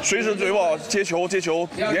随时嘴保接球，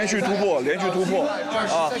连续突破，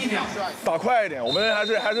打快一点。我们还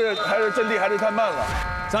是阵地还是太慢了。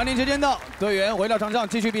暂停时间到，队员回到场上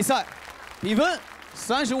继续比赛，比分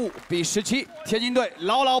35-17，天津队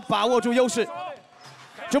牢牢把握住优势。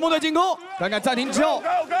追梦队进攻，看看暂停之后，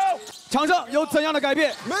场上有怎样的改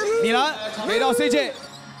变？米兰给到 CJ，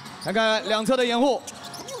 看看两侧的掩护，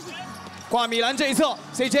挂米兰这一侧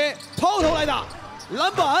 ，CJ 抛投来打。篮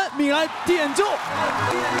板，米兰点中，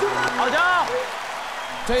好球！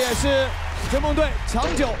这也是追梦队长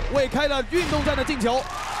久未开的运动战的进球。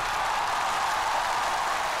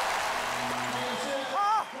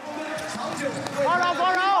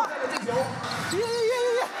防守！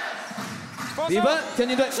比分，天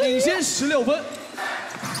津队领先16分。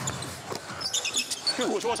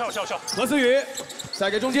何思雨再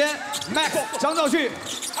给中间 ，Max 张兆旭。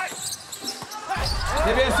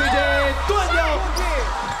这边 CJ 断掉，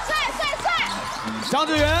张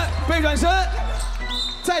志远背转身，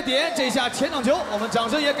再点这一下前场球，我们掌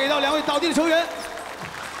声也给到2位倒地的球员，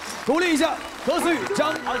鼓励一下何思雨、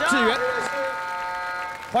张志远。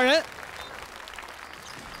换人，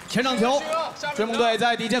前场球，追梦队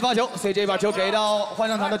在底线发球 ，CJ 把球给到换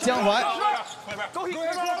上场的江淮，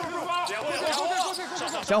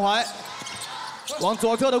江淮往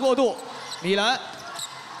左侧的过渡，米兰。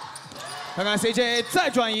看看 CJ 再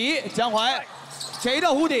转移，江淮给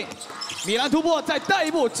到弧顶，米兰突破，再带一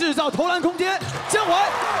步制造投篮空间，江淮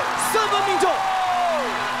3分命中。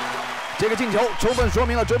这个进球充分说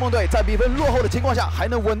明了追梦队在比分落后的情况下还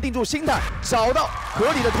能稳定住心态，找到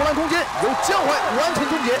合理的投篮空间，由江淮完成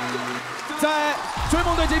终结。在追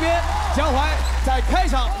梦队这边，江淮在开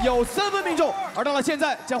场有3分命中，而到了现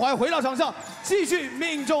在，江淮回到场上继续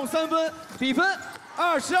命中3分，比分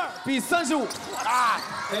22-35。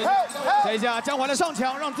这一下江淮的上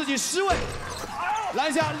抢让自己失位，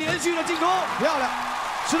篮下连续的进攻，漂亮，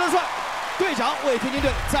石德帅队长为天津队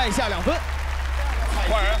再下2分。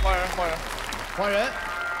换人，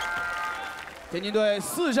天津队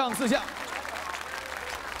4上4下，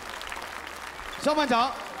上半场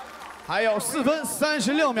还有4分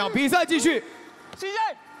36秒，比赛继续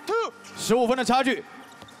，15分的差距。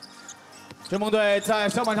追梦队在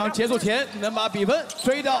上半场结束前能把比分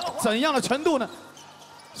追到怎样的程度呢？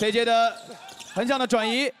 CJ 的横向的转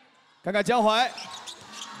移，看看江淮，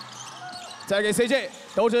再给 CJ，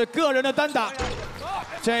 都是个人的单打。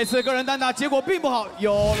这一次个人单打结果并不好，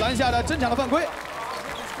有篮下的争抢的犯规。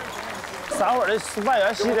3会儿的外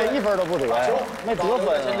援系列1分都不得，没得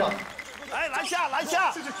分。哎，篮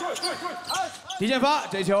下！提前发，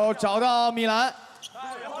这球找到米兰，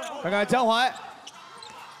看看江淮。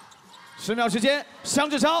 10秒时间，香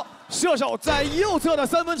志超射手在右侧的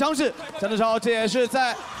3分尝试，香志超这也是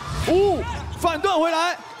在反断回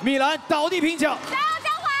来，米兰倒地平抢。加油，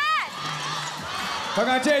江淮！看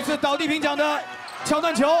看这次倒地平抢的抢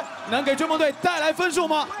断球能给追梦队带来分数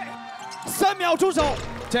吗？3秒出手，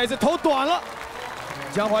这次投短了。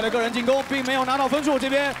江淮的个人进攻并没有拿到分数，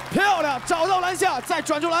这边漂亮找到篮下，再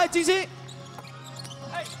转出来金星，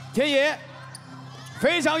田野。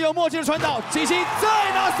 非常有默契的传导，金星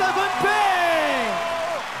再拿3分，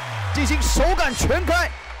金星手感全开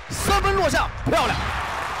，3分落下，漂亮。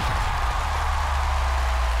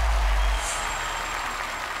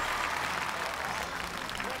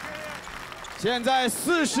现在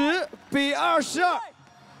40-22，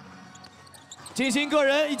金星个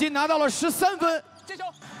人已经拿到了13分。接球，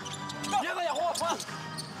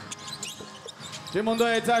追梦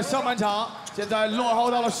队在上半场现在落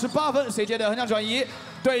后到了18分 ，CJ 的横向转移，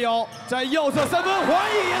队友在右侧3分，还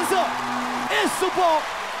以颜色 ，It's ball，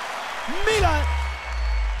 米兰。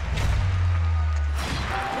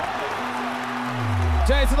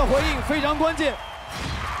这次的回应非常关键。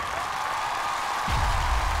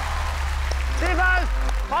defense，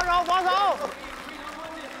 防守。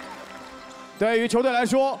对于球队来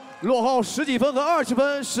说，落后10几分和20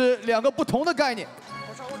分是2个不同的概念。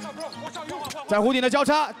 在弧顶的交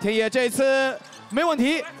叉，田野这一次没问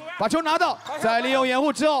题，把球拿到，在利用掩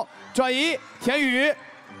护之后转移，田宇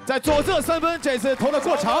在左侧3分，这次投的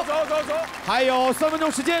过长，还有3分钟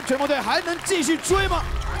时间，追梦队还能继续追吗？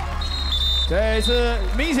这一次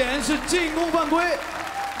明显是进攻犯规，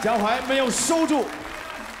江淮没有收住，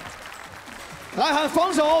来喊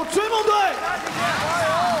防守，追梦队，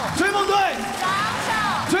追梦队，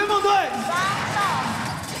追梦队。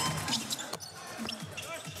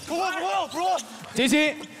金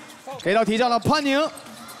星给到体上的潘宁，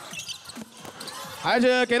还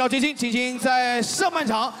是给到金星。金星在上半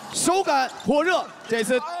场手感火热，这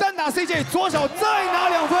次单打 CJ 左手再拿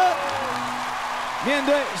2分。面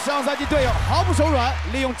对上赛季队友毫不手软，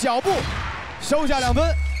利用脚步收下2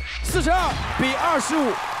分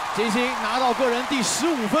，42-25，金星拿到个人第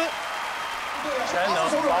15分。全能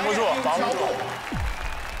防不住，防不住。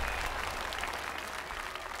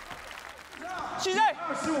CJ，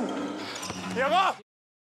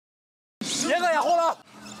野哥也护了。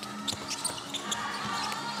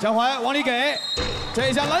江淮往里给，这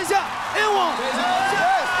一下篮下 ，in 网。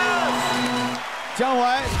江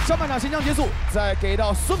淮上半场新疆结束，再给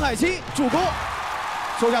到孙海清助攻，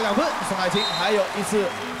收下2分。孙海清还有一次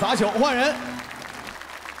罚球换人。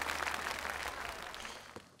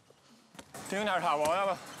盯点他吧，要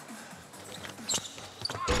不。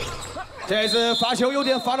这次罚球有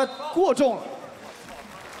点罚得过重了。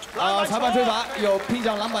裁判吹罚有拼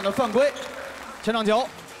抢篮板的犯规，前场球。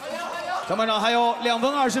上半场还有2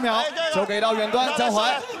分20秒，球给到远端江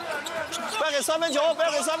淮。不要给3分球，不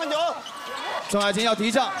要给3分球。孙海清要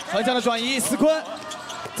提上，横向的转移，斯坤，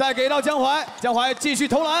再给到江淮，江淮继续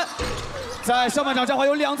投篮。在上半场，江淮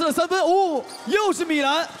有2次的3分，又是米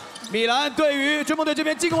兰。米兰对于追梦队这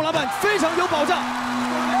边进攻篮板非常有保障。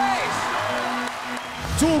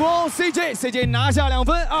助攻 CJ 拿下2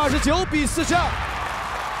分，29-42。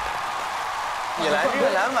米兰这个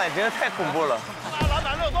篮板真的太恐怖了。篮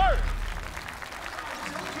板6对。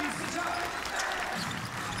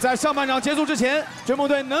在上半场结束之前，追梦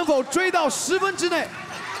队能否追到10分之内？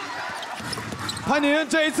潘宁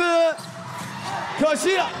这一次可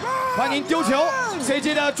惜了，潘宁丢球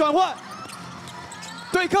 ，CJ 的转换，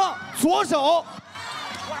对抗左手，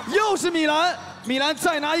又是米兰，米兰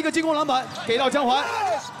再拿一个进攻篮板给到江淮，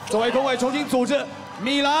作为控卫重新组织，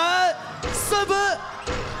米兰3分，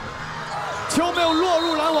球没有落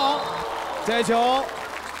入篮网，这球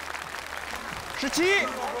17，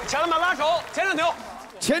抢篮板拉手，前场球。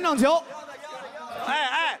前场球，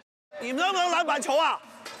哎，你们能不能篮板球啊？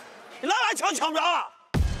你篮板球抢不着啊！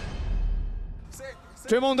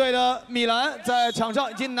追梦队的米兰在场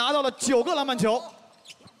上已经拿到了9个篮板球，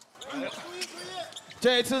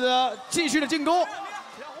这一次的继续的进攻，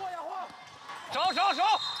手！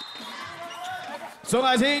孙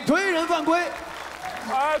海清推人犯规，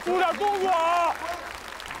注点动作啊！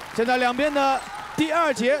现在两边的第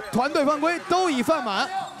2节团队犯规都已犯满。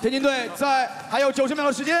天津队在还有90秒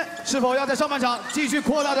的时间，是否要在上半场继续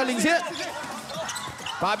扩大的领先，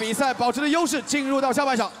把比赛保持的优势进入到下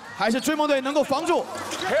半场，还是追梦队能够防住？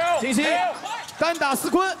金星单打斯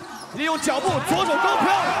坤，利用脚步左手高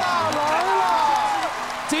飘，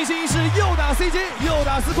金星是右打 CJ 右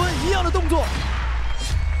打斯坤一样的动作。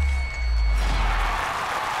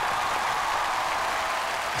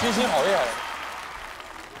金星好厉害！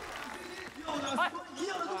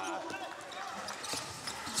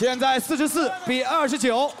现在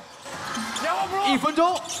44-29，1分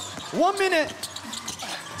钟 ，1 minute。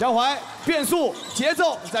江淮变速节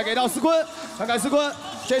奏，再给到斯坤，看看斯坤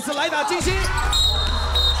这次来打金星，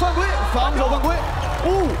犯规，防守犯规，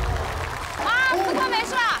斯坤没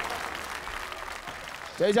事吧？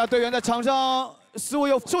这一下队员在场上似乎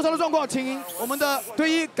有受伤的状况，请我们的队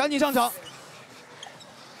医赶紧上场。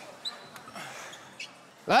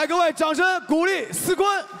来，各位掌声鼓励斯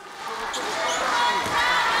坤。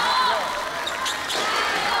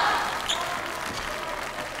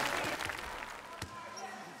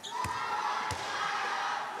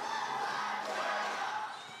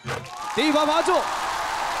第一罚罚中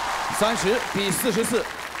，30-44。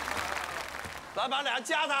篮板俩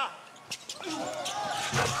夹他。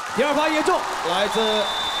第2罚也中，来自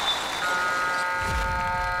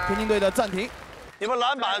天津队的暂停。你们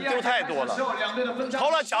篮板丢太多了，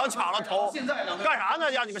投了抢了投，干啥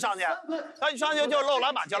呢？让你们上去，让你上去就漏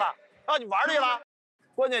篮板去了，让你玩去了。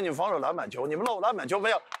关键你防守篮板球，你们漏篮板球没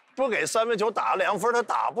有？不给3分球打2分，他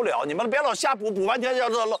打不了。你们别老瞎补半天要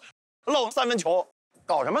漏3分球。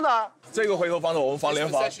搞什么呢？这个回合防守我们防联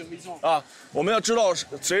防啊，我们要知道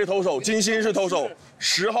谁是投手，金星是投手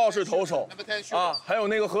，10号是投手啊，还有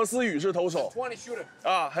那个何思雨是投手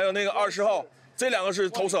啊，还有那个20号，这2个是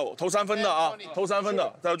投手，投3分的啊，投3分的，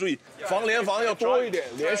大家注意防联防要多一点，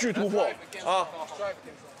连续突破啊。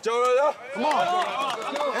Come on.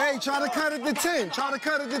 Hey, try to cut it to 10. Try to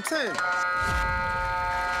cut it to 10.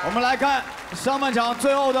 我们来看上半场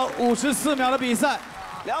最后的54秒的比赛。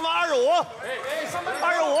2罚25。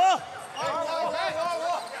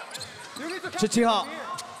17号，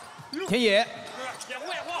田野，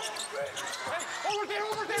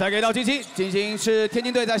再给到金星，金星是天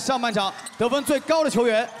津队在上半场得分最高的球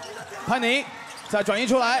员。潘宁再转移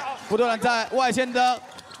出来，不断在外线的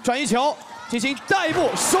转移球进行带步，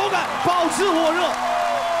手感保持火热。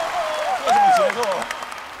这种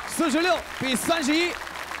节奏，46比31。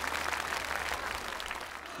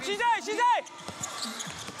现在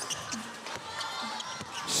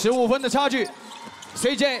，15分的差距。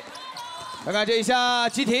CJ， 看看这一下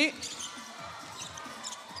急停，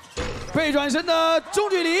背转身的中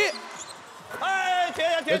距离，哎，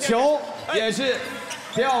贴球也是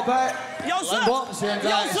掉开篮筐。现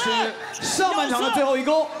在是上半场的最后一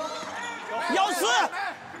攻。1-4，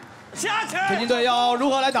下去。天津队要如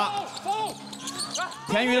何来打？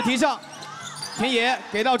田宇的提上，田野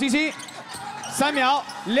给到金星，3秒、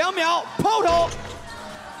2秒，抛投。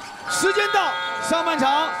时间到，上半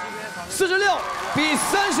场46比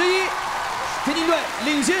31，天津队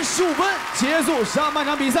领先15分，结束上半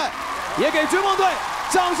场比赛，也给追梦队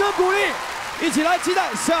掌声鼓励，一起来期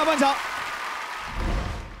待下半场。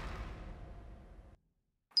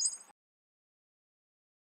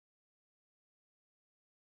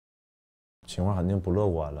情况肯定不乐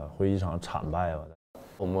观了，会一场惨败吧。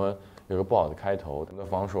我们有个不好的开头，我们的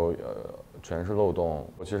防守全是漏洞。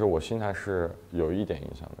其实我心态是有一点影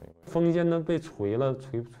响的。锋线呢被吹了，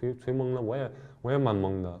吹懵了，我也蛮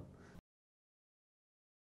懵的。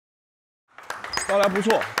当然不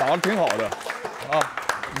错，打得挺好的啊。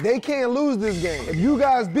They can't lose this game. If you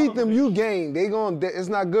guys beat them, you gain. It's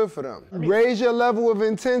not good for them. Raise your level of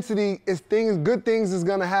intensity. Good things is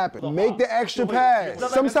gonna happen. Make the extra pass.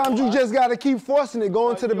 Sometimes you just gotta keep forcing it,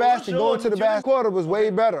 going to the basket, going to the basket. Quarter was way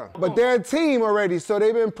better. But they're a team already, so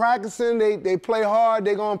they've been practicing. They play hard.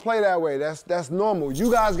 They're gonna play that way. That's normal. You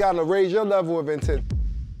guys gotta raise your level of intensity.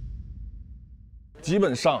 基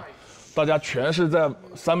本上，大家全是在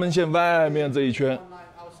三分线外面这一圈。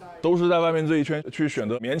都是在外面这一圈去选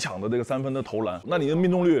择勉强的这个3分的投篮，那你的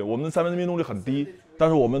命中率，我们的3分的命中率很低，但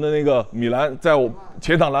是我们的那个米兰在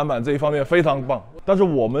前场篮板这一方面非常棒，但是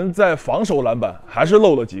我们在防守篮板还是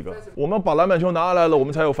漏了几个。我们把篮板球拿下来了，我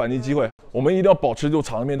们才有反击机会。我们一定要保持就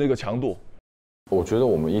场面这个强度。我觉得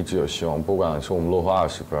我们一直有希望，不管是我们落后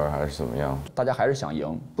20分还是怎么样，大家还是想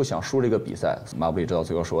赢，不想输这个比赛。马布里知道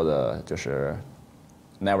最后说的就是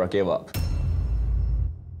 “never give up”。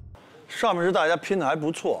上面是大家拼的还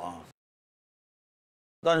不错啊，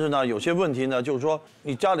但是呢，有些问题呢，就是说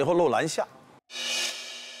你加了以后漏篮下，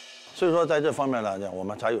所以说在这方面来讲，我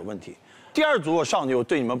们才有问题。第二组我上去，我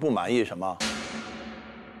对你们不满意什么？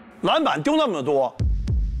篮板丢那么多，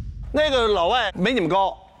那个老外没你们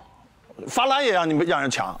高，罚篮也让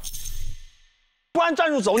人抢。不按战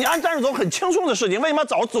术走，你按战术走很轻松的事情，为什么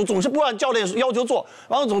总是不按教练要求做，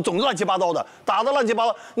然后总乱七八糟的，打得乱七八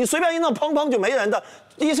糟，你随便一弄，砰砰就没人的，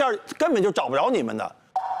一下根本就找不着你们的。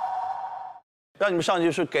让你们上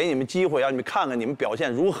去是给你们机会，让你们看看你们表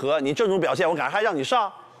现如何。你这种表现，我敢还让你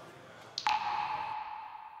上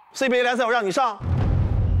 ？CBA 联赛我让你上，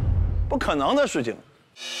不可能的事情。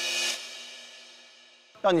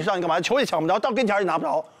让你上你干嘛？球也抢不着，到跟前也拿不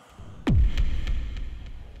着。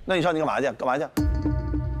那你上去干嘛去？干嘛去？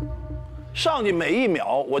上去每一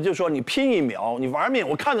秒，我就说你拼一秒，你玩命，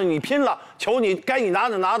我看着你拼了，球你该你拿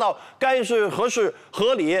的拿到，该是合适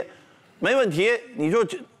合理，没问题，你就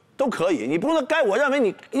都可以。你不能我认为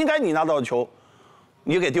你应该你拿到的球，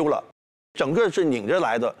你给丢了，整个是拧着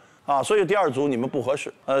来的啊，所以第二组你们不合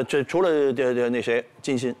适。这除了那谁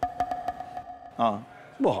金鑫，啊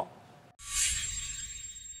不好。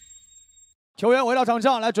球员回到场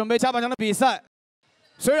上来准备下半场的比赛。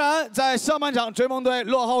虽然在上半场追梦队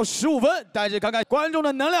落后15分，但是看看观众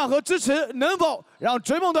的能量和支持，能否让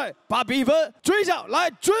追梦队把比分追上来？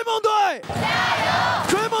追梦队，加油！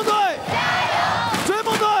追梦队，加油！追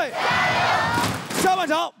梦队，加油！下半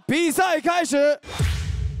场比赛开始。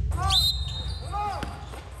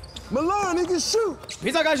Malone, he can shoot.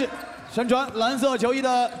 比赛开始，身穿蓝色球衣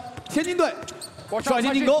的天津队率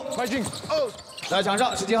先进攻。在场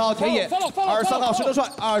上17号田野，23号石德帅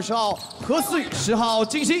，20号何思雨，10号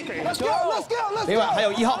金星。另外还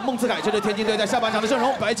有1号孟次凯，这是天津队在下半场的阵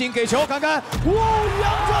容。白金给球，看看，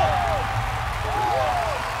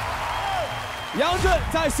杨震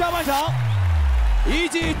在下半场一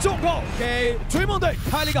记重扣，给追梦队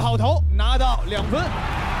开了一个好头，拿到2分。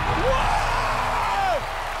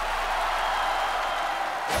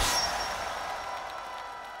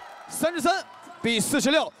33比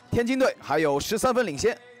46，天津队还有13分领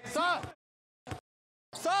先。3，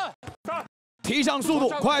提上速度，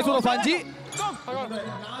快速的反击。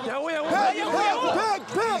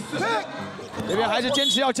这边还是坚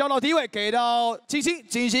持要交到低位，给到金星，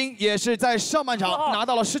金星也是在上半场拿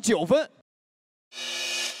到了19分。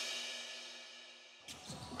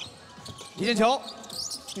提前球，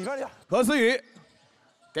何思雨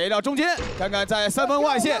给到中间，看看在3分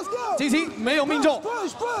外线进行没有命中。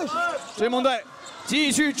追梦队继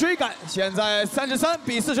续追赶，现在33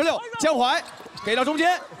比46，江淮给到中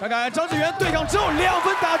间，看看张志源对抗之后2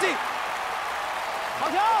分打进。好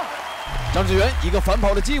球！张志源一个反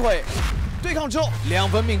跑的机会，对抗之后2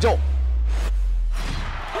分命中。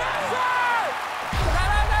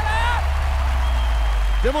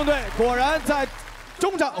追梦队果然在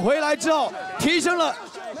中场回来之后，提升了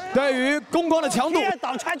对于攻框的强度。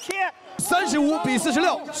挡拆贴，35比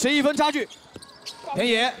46，11分差距。田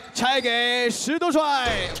野拆给石头帅，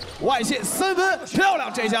外线3分，漂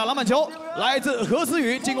亮！这下篮板球来自何思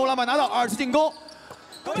雨，进攻篮板拿到2次进攻。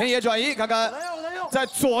田野转移，看看在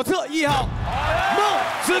左侧1号孟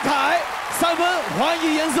子凯3分还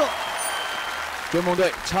以颜色。追梦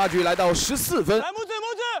队差距来到14分。来，木子，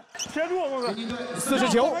贴住我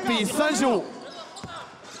，49比35。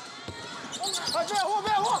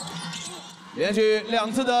连续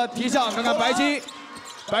2次的提上，看看白金。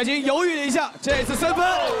白金犹豫了一下，这次3分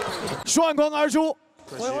双框而出。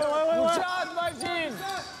白金，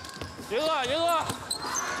赢了！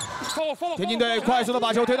田径队快速的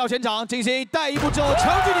把球推到前场，进行带一步之后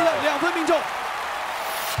长距离的2分命中。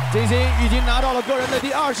金星已经拿到了个人的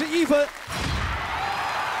第21分。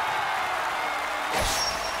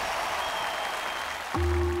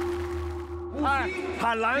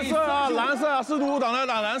喊蓝色啊，蓝色啊，适度挡的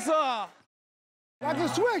打蓝色啊。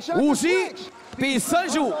51比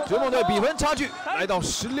35，追梦队比分差距来到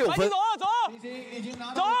16分。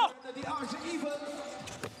走！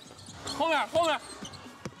后面。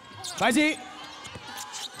白金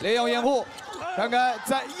利用掩护，看看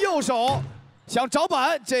在右手想找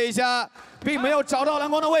板，这一下并没有找到篮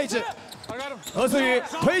筐的位置。何思雨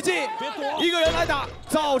推进，一个人来打，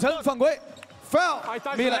造成犯规 ，foul，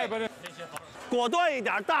 米磊。果断一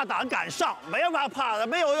点，大胆敢上，没有怕的，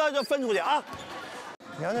没有要就分出去啊！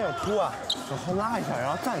你看那个突啊，往后拉一下，然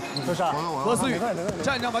后再突，就是何思雨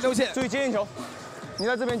站上罚球线，注意接应球，你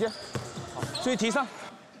在这边接，注意提上。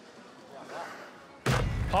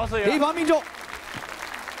好，思雨，提防命中。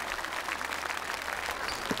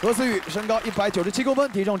何思雨身高197公分，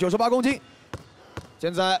体重98公斤，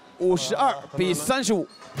现在52比35。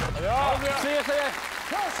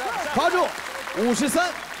抓住，53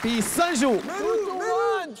比35。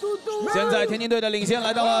现在田径队的领先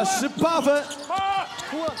来到了18分。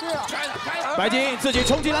白金自己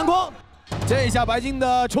冲击篮筐，这一下白金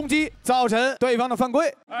的冲击造成对方的犯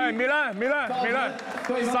规。哎，米兰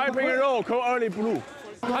 ，side pick and roll, call early blue.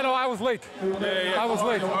 I know I was late. I was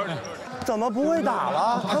late. 怎么不会打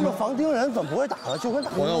了？他们防盯人怎么不会打了？就跟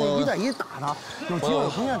打1对1打他，有机会有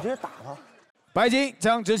空间直接打他。白金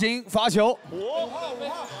将执行罚球。5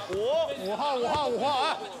号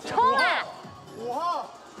啊！冲啊！5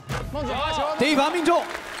号，孟子罚球。第一罚命中。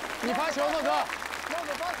你罚球，孟子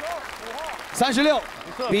罚球。5号。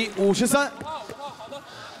36比53。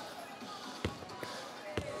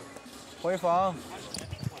回防。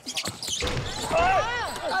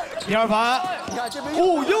第二罚，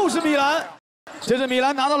又是米兰，这是米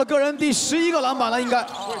兰拿到了个人第11个篮板了，应该。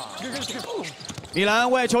米兰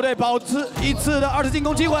为球队保持1次的2次进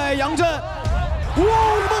攻机会，杨震，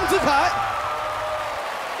孟子凯，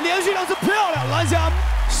连续2次漂亮篮下，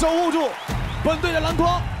守护住本队的篮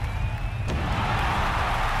筐。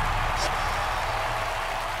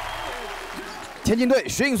田径队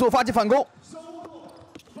迅速发起反攻，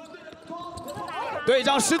队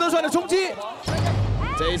长石德帅的冲击。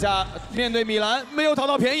这一下面对米兰没有讨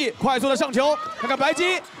到便宜，快速的上球，看看白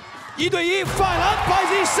金1对1反篮，白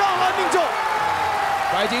金上篮命中。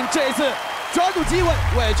白金这一次抓住机会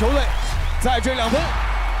为球队再追2分。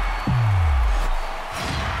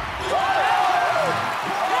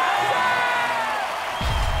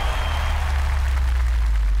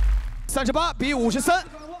38比53，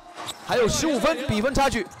还有15分比分差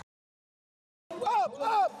距。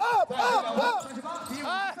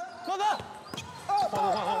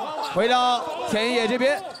回到田野这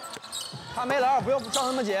边，他没篮，不用让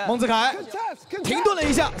他们捡。孟子凯停顿了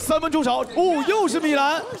一下，3分出手，又是米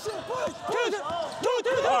兰。2，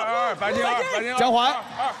白金2，江淮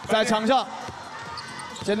在场上，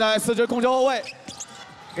现在4支控球后卫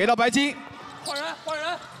给到白金，换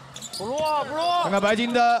人，不落。看看白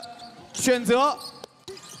金的选择，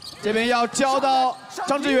这边要交到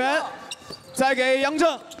张志源，再给杨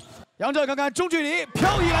正。杨震看看中距离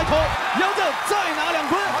漂移来投，杨震再拿2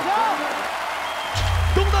分。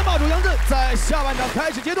东单霸主杨震在下半场开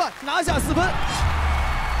始阶段拿下4分。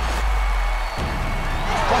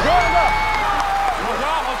好球，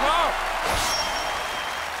好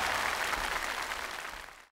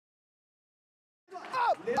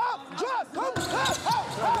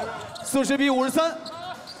球！40比53，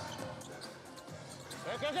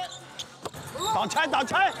挡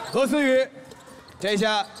拆。何思雨，这一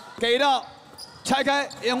下给到拆开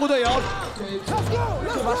掩护队友，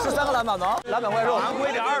对吧？13个篮板吗？篮板怪兽，拿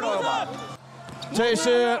回点2都有吧？这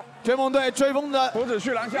是追梦队追风的拇指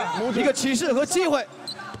去篮下，一个启示和机会。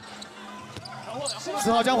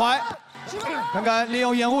4号江淮，看看利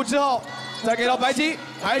用掩护之后，再给到白金，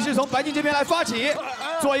还是从白金这边来发起，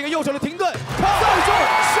做一个右手的停顿，再中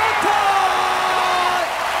上台，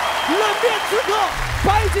冷面刺客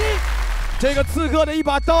白金，这个刺客的一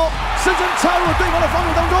把刀深深插入了对方的防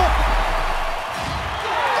守当中。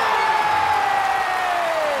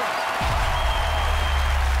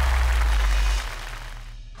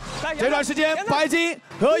这段时间，白金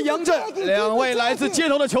和杨震2位来自街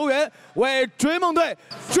头的球员为追梦队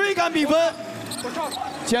追赶比分，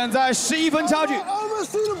现在11分差距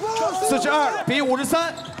，42比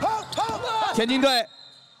53。天津队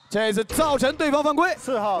这一次造成对方犯规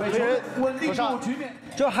，4号稳定住局面，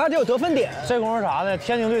就还得有得分点。这功夫啥呢？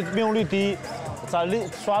天津队命中率低，咱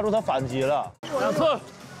刷住他反击了，2次。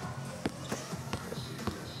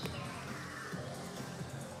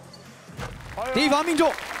第一罚命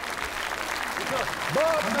中。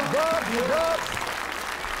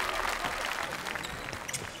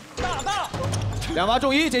2罚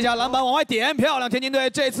中1，这下篮板往外点，漂亮！天津队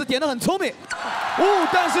这次点得很聪明。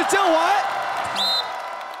但是江淮，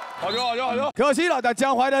好球！可惜了，但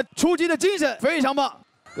江淮的出击的精神非常棒。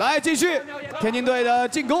来，继续，天津队的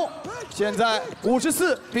进攻，现在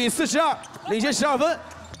54比42，领先12分。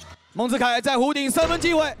蒙自凯在弧顶3分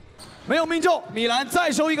机会，没有命中，米兰再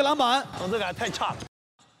收一个篮板。蒙自凯太差了。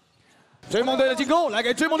追梦队的进攻，来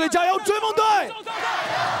给追梦队加油！追梦队，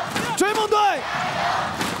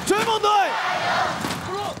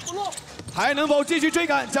还能否继续追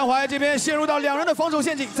赶？江淮这边陷入到2人的防守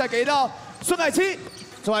陷阱，再给到孙海清，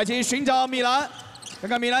孙海清寻找米兰，看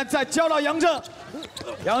看米兰再交到杨震，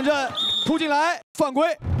杨震突进来，犯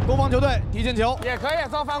规，攻方球队提前球，也可以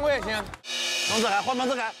造犯规也行。蒙自凯换蒙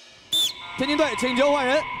自凯，天津队请求换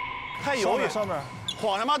人，太犹豫，上面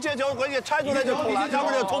晃他妈接球，回去拆出来就投篮，要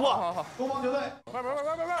不就突破。攻方球队，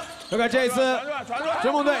看看这一次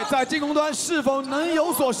追梦队在进攻端是否能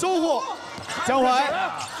有所收获。江淮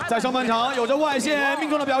在上半场有着外线命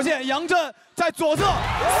中的表现，杨震在左侧3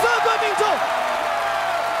分命中，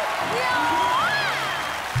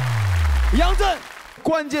杨震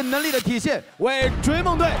关键能力的体现，为追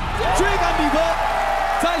梦队追赶比分，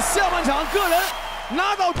在下半场个人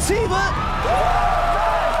拿到7分。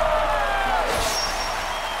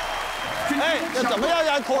哎，这怎么让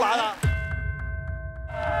人投篮了？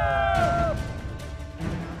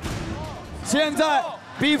现在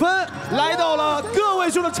比分来到了个位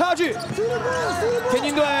数的差距，天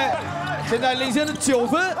津队现在领先的9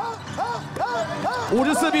分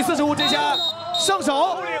，54比45，这下上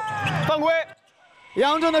手犯规，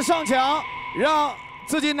杨震的上抢让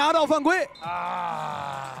自己拿到犯规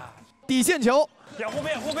底线球。掩护！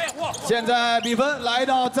现在比分来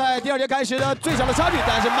到在第2节开始的最小的差距，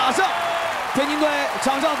但是马上天津队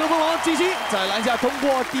场上得分王季鑫在篮下通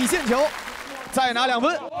过底线球，再拿2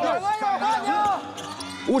分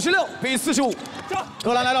，56比45。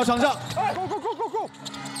荷兰来到场上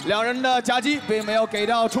，2人的夹击并没有给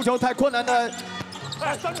到出球太困难的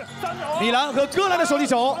米兰和戈兰的手递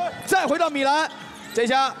手，再回到米兰，这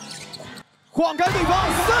下晃开对方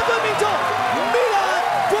3分命中，米兰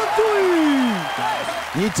夺对。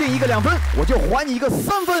你进一个2分，我就还你一个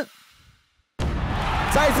3分。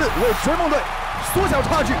再一次为追梦队缩小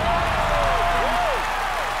差距。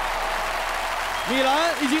米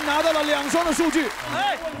兰已经拿到了2双的数据。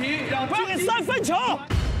不要给3分球。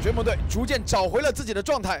追梦队逐渐找回了自己的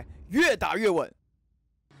状态，越打越稳。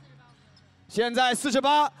现在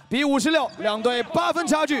48比56，2队8分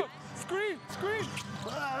差距。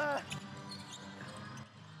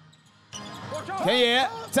田野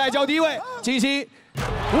再交低位，金星，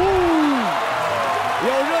有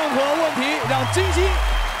任何问题让金星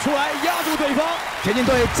出来压住对方。天津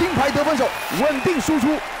队金牌得分手，稳定输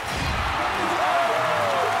出。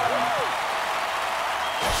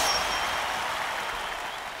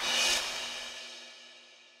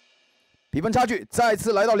比分差距再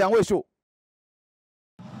次来到2位数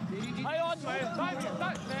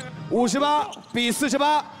，58比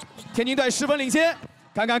48，天津队10分领先。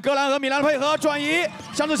看看戈兰和米兰的配合转移，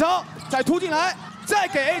向志超再突进来，再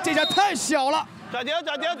给，这下太小了。暂停！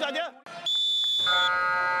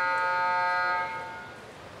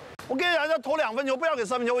我给人家投2分球，不要给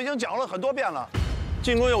3分球，我已经讲了很多遍了。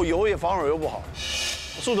进攻又犹豫，防守又不好。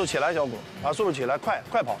速度起来，小谷啊，速度起来，快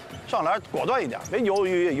跑，上篮果断一点，别犹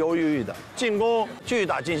豫的。进攻继续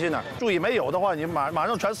打金鑫那儿，注意没有的话，你马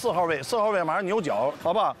上传4号位，4号位马上扭脚，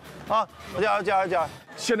好不好？啊，加油！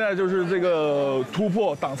现在就是这个突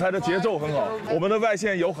破挡拆的节奏很好，我们的外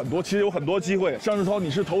线其实有很多机会。向志超，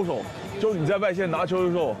你是投手，就是你在外线拿球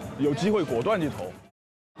的时候，有机会果断去投。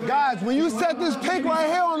 Guys, when you set this pick right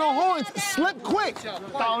here on the horns, slip quick.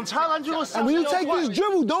 And when you take this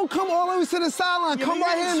dribble, don't come all the way to the sideline. Come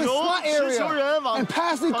right here in the slot area and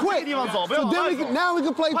pass it quick. So then now we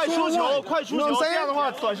can play 2-1. You know what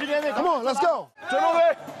I'm saying? Come on, let's go.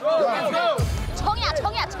 冲呀！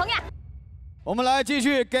我们来继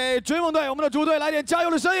续给追梦队，我们的主队来点加油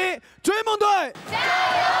的声音。追梦队，加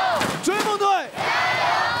油！追梦队，加油！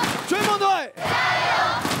追梦队，加油！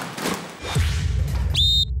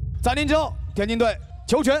 暂停之后，天津队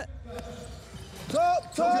球权，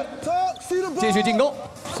继续进攻。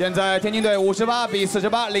现在天津队58比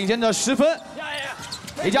48领先着10分。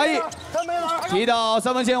李佳毅踢到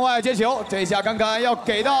3分线外接球，这下看看要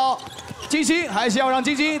给到金星，还是要让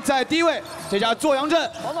金星在低位。这下做杨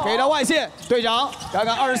震给到外线，队长看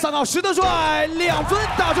看23号石德帅2分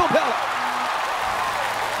打中，漂亮。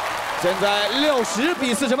现在60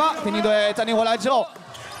比48，天津队暂停回来之后，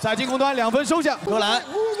在进攻端2分收下，荷兰。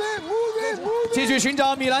 继续寻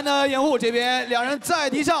找米兰的掩护，这边两人再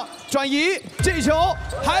提上转移，这球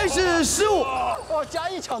还是失误。哦，加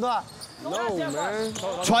一抢断，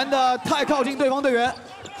传的太靠近对方队员。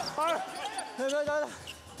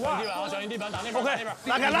小心地板，打那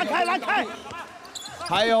边。拉开。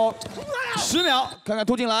还有10秒，看看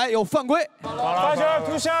突进来有犯规。发球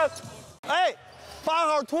突身，哎，8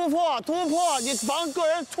号突破，你防个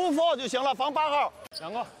人突破就行了，防8号。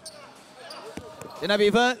2个。 现在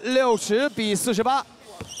比分60比48，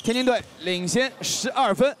天津队领先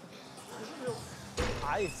12分。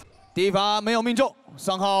第一罚没有命中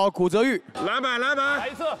，3号古泽玉。篮板，来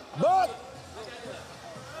一次。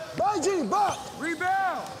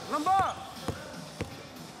Rebound, number。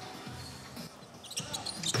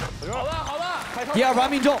好吧。第二罚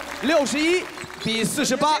命中，61比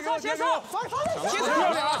48。先手，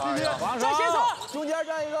再先手，中间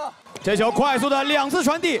站一个。 这球快速的2次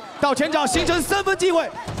传递到前场，形成3分机会。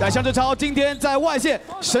但向志超今天在外线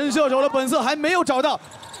神射手的本色还没有找到，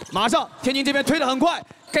马上天津这边推得很快，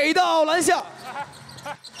给到篮下，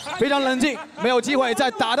非常冷静，没有机会再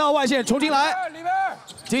打到外线重新来。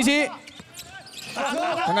金星，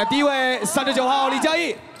看看低位39号李佳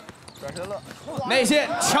毅，内线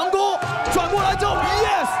强攻，转过来之后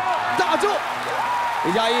 ，yes， 打中。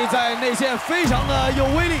李佳毅在内线非常的有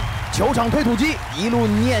威力。 球场推土机一路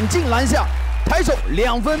碾进篮下，抬手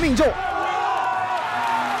2分命中。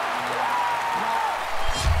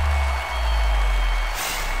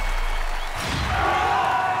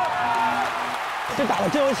这打的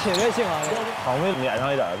真有侵略性啊！场位撵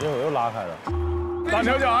上一点，这会儿又拉开了。打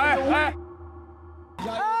球脚，哎！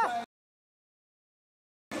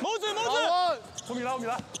拇指！5米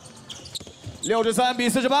来63比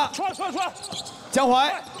48，传！江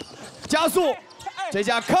淮加速。 这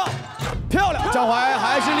下靠，漂亮！张怀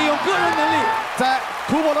还是利用个人能力，在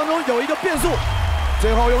突破当中有一个变速，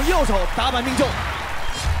最后用右手打板命中。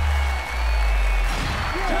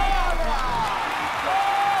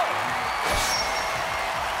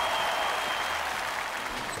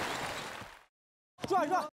转！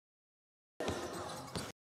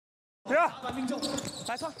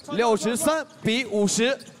 63比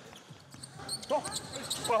50，走，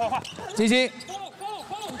快！金星。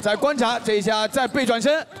 再观察这一下，再背转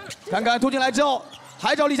身，看看突进来之后，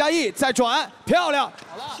还找李佳毅再转，漂亮！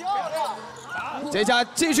这下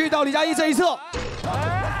继续到李佳毅这一侧，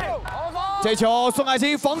这球宋海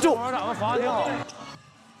清防住。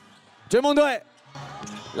追梦队，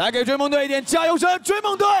来给追梦队一点加油声！追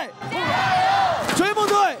梦队，追梦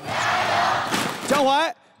队，江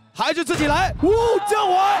淮还是自己来，江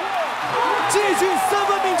淮继续3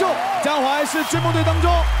分命中，江淮是追梦队当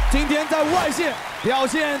中今天在外线 表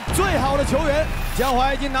现最好的球员，江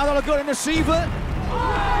淮已经拿到了个人的11分。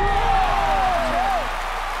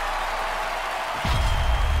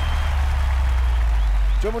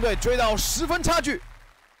追梦队追到10分差距。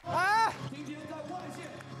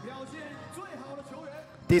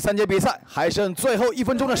第3节比赛还剩最后1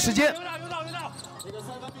分钟的时间。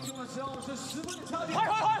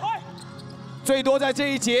最多在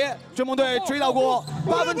这一节，追梦队追到过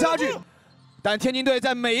8分差距，但天津队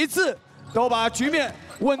在每一次 都把局面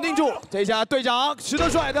稳定住。这下队长石德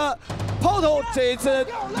帅的抛投，这一次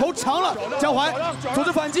投长了，江淮组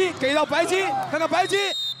织反击，给到白金，看看白金，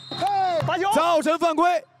造成犯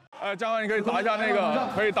规。江淮，你可以打一下那个，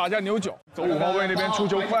可以打一下牛角，走5号位那边出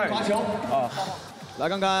球快啊。来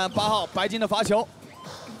看看8号白金的罚球。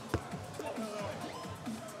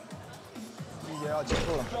一节要结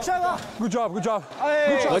束了。下一个 ，Good job，Good job。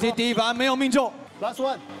合计第一罚没有命中 ，Last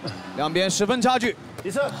one， 两边10分差距。第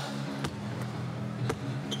四。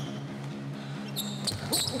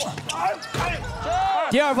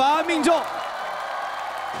第二罚命中。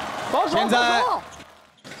现在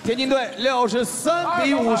天津队63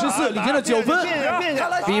比54领先了9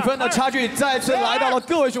分，比分的差距再次来到了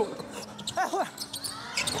个位数。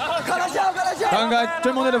看看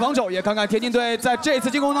追梦队的防守，也看看天津队在这次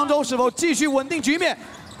进攻当中是否继续稳定局面。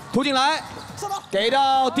突进来，给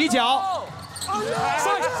到底角。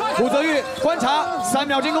胡泽玉观察3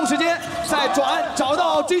秒进攻时间，再转找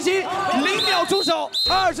到军心，0秒出手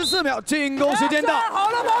，24秒进攻时间到。好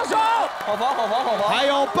了，防守，好防，好防，好防。还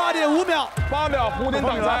有8.5秒，8秒，弧顶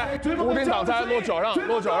挡拆，弧顶挡拆，落脚上，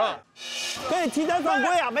落脚上。可以提前犯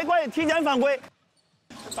规啊，没关系，提前犯规。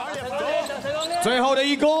最后的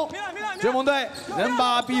一攻，追梦队能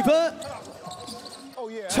把比分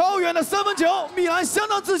超远的3分球，米兰相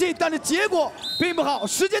当自信，但是结果并不好。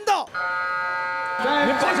时间到。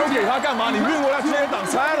你把球给他干嘛？你运过来直接挡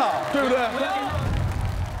拆了，对不对？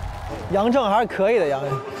杨正还是可以的，杨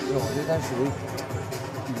正。我觉得他属于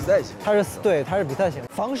比赛型，他是比赛型，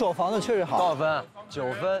防守防的确实好。多少分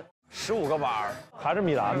？9分，15个板，还是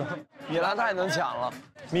米兰的。米兰太能抢了，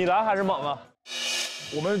米兰还是猛啊。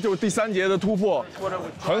我们就第3节的突破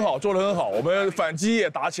很好，做得很好，我们反击也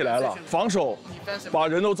打起来了，防守把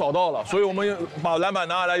人都找到了，所以我们把篮板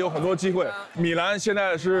拿下来有很多机会。米兰现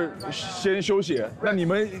在是先休息，那你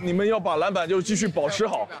们要把篮板就继续保持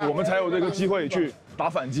好，我们才有这个机会去打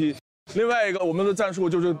反击。另外一个，我们的战术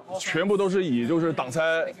就是全部都是以就是挡拆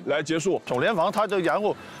来结束。守联防他就掩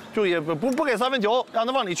护，就也不给3分球，让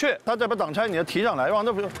他往里去，他再把挡拆你要提上来，往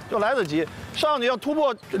那就来得及。上去要突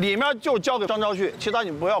破里面就交给张昭旭，其他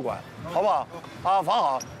你不要管，好不好？啊，防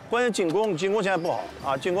好，关键进攻现在不好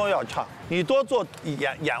啊，进攻要差，你多做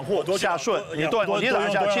掩护下顺，你多打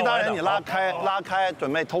下，其他人你拉开，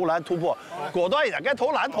准备投篮突破，果断一点，该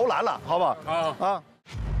投篮了，好不好？啊，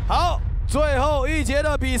好，最后一节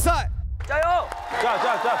的比赛。加油！加油！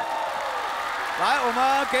来，我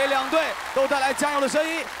们给2队都带来加油的声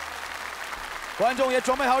音，观众也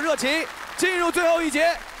准备好热情，进入最后一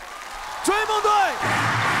节。追梦队，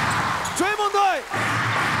追梦队，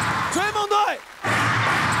追梦队，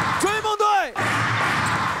追梦队，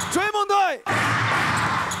追梦队。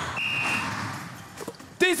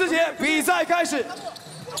第4节比赛开始。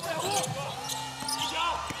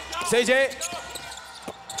CJ。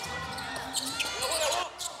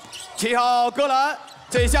7号戈兰，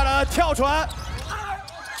这下的跳传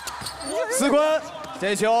，4坤，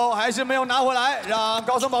这球还是没有拿回来，让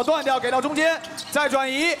高森堡断掉，给到中间，再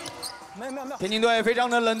转移。没有。天津队非常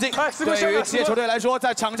的冷静，对于职业球队来说，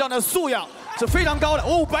在场上的素养是非常高的。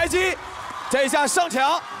哦，白金，这一下上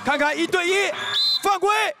抢，看看1对1，犯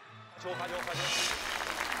规。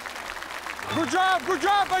Good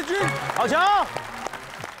job， 白金，好强。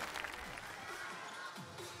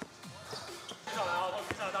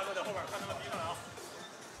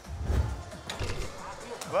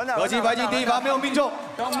合计白金第一罚没有命中，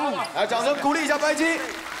来掌声鼓励一下白金。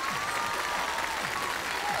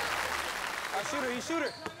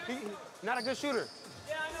Not a good shooter.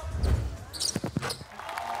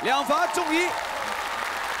 2罚中1。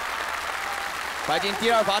白金第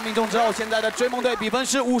2罚命中之后，现在的追梦队比分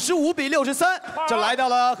是55比63，这来到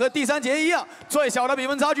了和第3节一样最小的比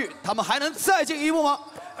分差距。他们还能再进一步吗？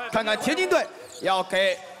看看天津队要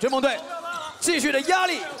给追梦队继续的压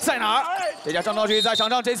力在哪儿？这家张昭旭在场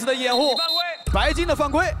上这次的掩护，白金的犯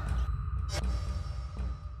规。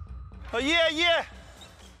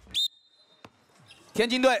天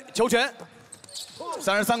津队球权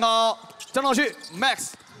，33号张昭旭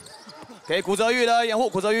Max 给古泽玉的掩护，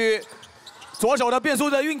古泽玉左手的变速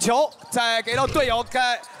的运球，再给到队友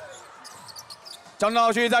盖。张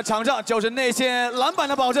昭旭在场上就是内线篮板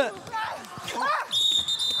的保证。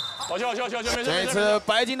好球，这次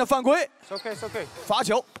白金的犯规 ，OK， 罚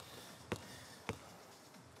球。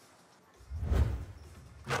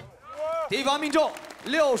第一罚命中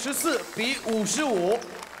，64比55。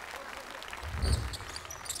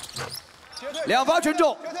2罚全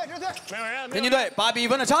中，天津队把比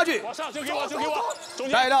分的差距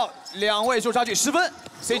带到2位数差距10分。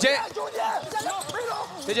CJ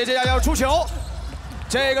这下要出球，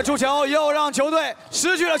这个出球又让球队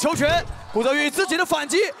失去了球权。古泽玉自己的反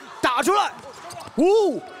击打出来，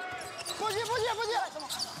不进！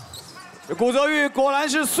古泽玉果然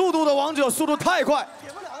是速度的王者，速度太快，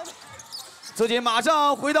自己马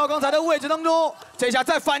上回到刚才的位置当中，这下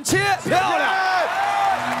再反切，漂亮！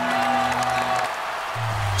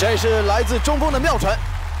这是来自中锋的妙传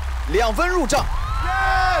，2分入账。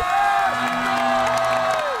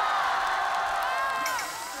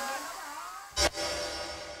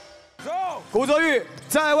古泽玉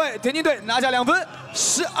再为田径队拿下2分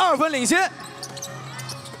，12分领先。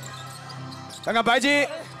看看白金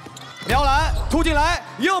瞄篮突进来，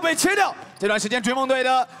又被切掉。这段时间追梦队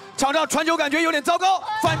的场上传球感觉有点糟糕，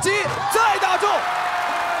反击再打中。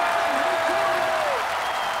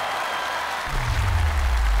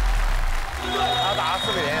他打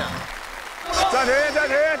4比0。暂停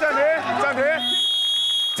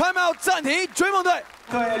！Time out， 暂停！追梦队。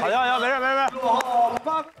好，没事。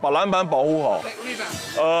把篮板保护好。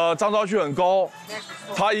张昭旭很高，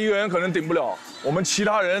他一个人可能顶不了，我们其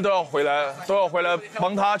他人都要回来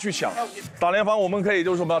帮他去抢。打联防我们可以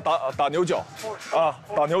就是什么打牛角，啊，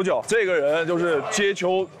打牛角。这个人就是接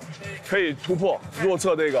球可以突破弱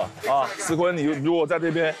侧这个啊，思坤你如果在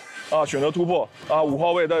这边啊选择突破啊，5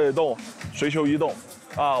号位带着动，随球移动。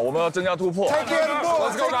啊，我们要增加突破。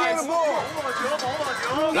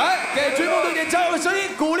来，给追梦队点加油的声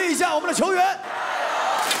音，鼓励一下我们的球员。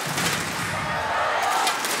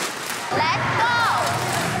Let's go！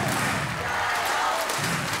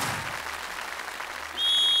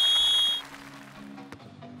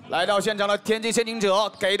 来到现场的田径先行者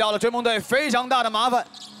给到了追梦队非常大的麻烦。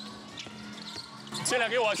进来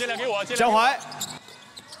给我。江淮，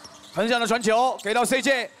横向的传球给到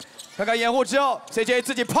CJ。看看掩护之后 ，CJ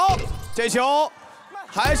自己抛，这球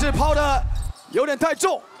还是抛的有点太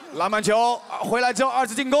重。篮板球回来之后2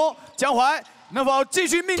次进攻，江淮能否继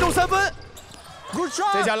续命中3分？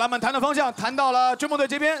这下篮板弹的方向弹到了追梦队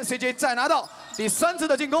这边 ，CJ 再拿到第3次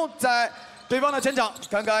的进攻，在对方的前场，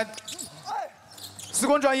看看思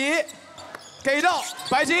坤转移，给到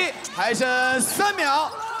白金，还剩3秒，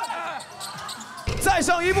再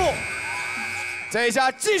上一步，这一下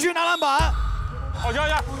继续拿篮板。好球！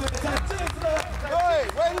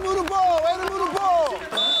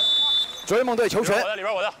追梦队球权，里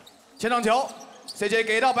边我的前场球 ，CJ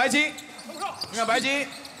给到白金，你看白金，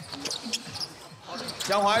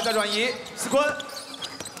江淮再转移，思坤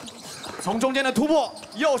从中间的突破，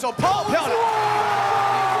右手抛，漂亮！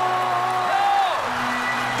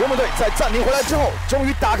追梦队在暂停回来之后，终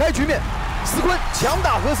于打开局面，思坤强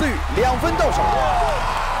打何思雨，2分到手。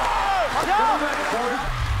好球！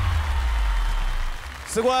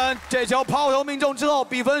思坤这球抛投命中之后，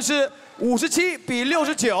比分是57比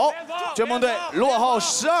69，追梦队落后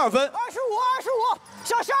12分。25，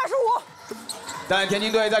小时25。但田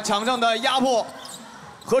径队在场上的压迫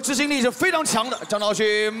和执行力是非常强的。张兆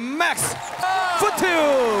旭 Max Foot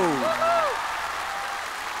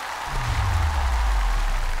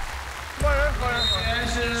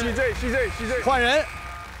Two。CJ 换人，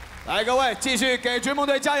来各位继续给追梦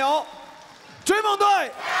队加油！追梦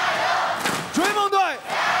队！追梦队！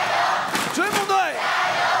追梦队！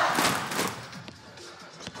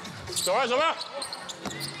走边！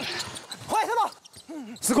快他吧！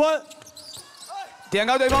思坤点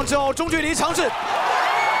开对方之后，中距离尝试。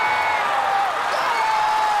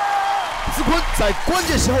思坤在关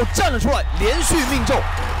键时候站了出来，连续命中。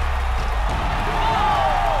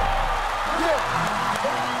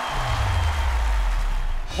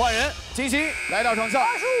换人，金星来到场上。25，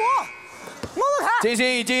莫洛卡。金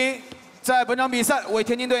星已经在本场比赛为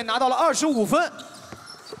田径队拿到了25分。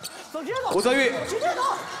吴泽玉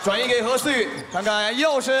转移给何思雨，看看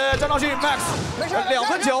又是张兆旭 Max 2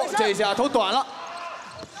分球，这一下投短了。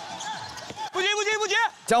不急！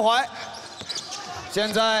江淮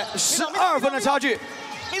现在12分的差距，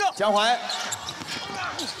江淮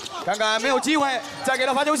看看没有机会，再给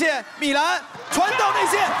到罚球线，米兰传到内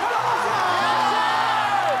线。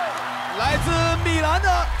来自米兰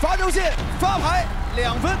的罚球线发牌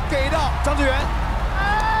2分给到张志远。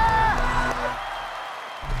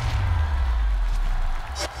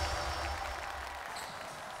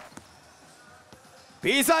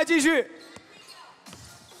比赛继续。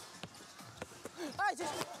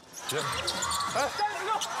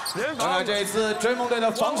看看这一次追梦队的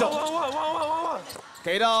防守，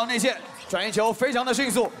给到内线转移球非常的迅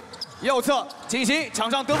速，右侧金星场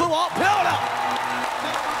上得分王，漂亮！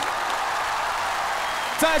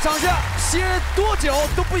在场下歇多久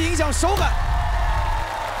都不影响手感。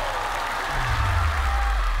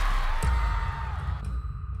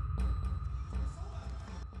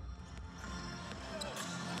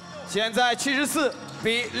现在74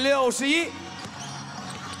比61，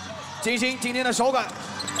金星今天的手感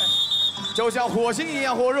就像火星一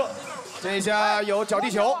样火热。这一下有脚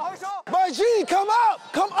地球，白金 come up，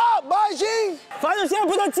 白金，罚球线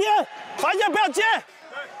不能接，罚球线不要接，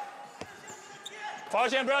罚球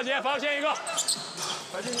线不要接，罚球线一个。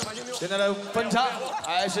现在的分差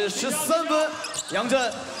还是13分，杨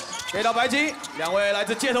震给到白金，两位来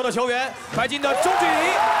自街头的球员，白金的中距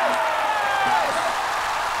离，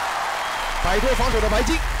摆脱防守的白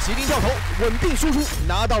金，骑兵跳投，稳定输出，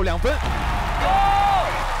拿到2分。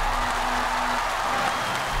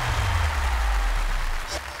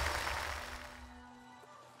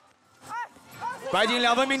白金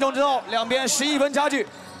2分命中之后，两边11分差距。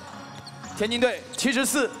天津队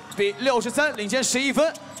74比63领先11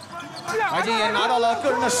分，白金也拿到了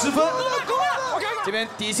个人的10分。这边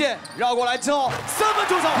底线绕过来之后，3分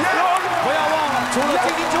出手，不要忘了，除了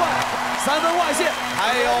金之外，3分外线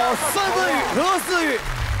还有3分雨和4雨。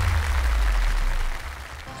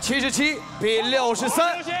77比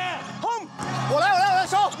63，我来，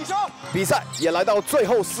收，你收。比赛也来到最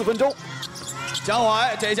后4分钟。江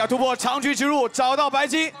淮这一下突破长驱直入，找到白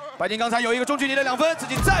金。白金刚才有一个中距离的2分，自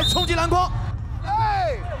己再冲击篮筐。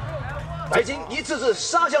白金一次次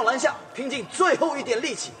杀向篮下，拼尽最后一点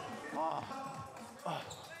力气。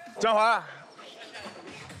江淮，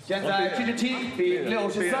现在77比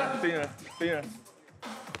63。冰人。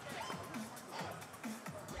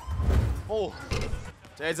哦，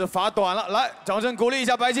这次罚短了，来，掌声鼓励一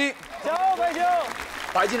下白金。加油，白金！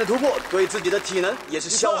白金的突破对自己的体能也是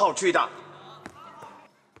消耗巨大。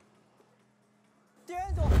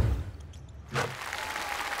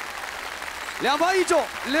2罚1中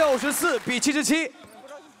，64比77，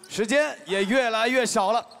时间也越来越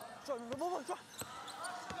少了。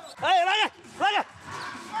哎，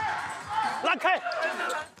拉开！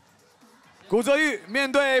古泽玉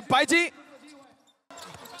面对白金，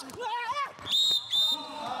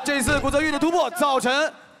这次古泽玉的突破造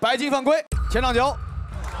成白金犯规，前场球。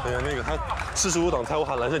哎呀，那个他45档才我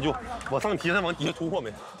喊蓝线就往上提，他往底下突破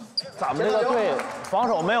没？咱们这个队防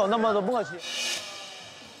守没有那么的默契。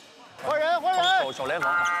换人！小联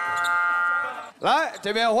防。来，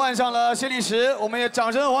这边换上了谢立时，我们也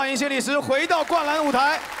掌声欢迎谢立时回到灌篮舞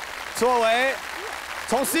台。作为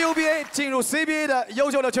从 CUBA 进入 CBA 的优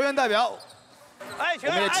秀的球员代表，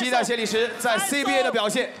我们也期待谢立时在 CBA 的表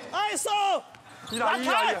现。1打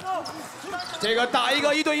1，这个打一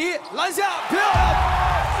个1对1，篮下漂亮！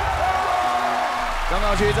张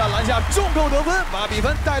高旭在篮下重扣得分，把比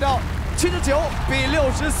分带到79比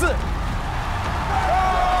64。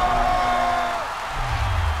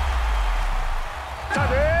暂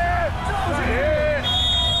停！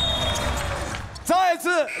再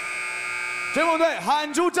次，追梦队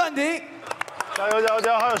喊出暂停。加油！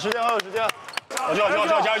还有时间！加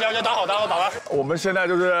油！打好！打完。我们现在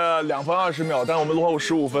就是2分20秒，但我们落后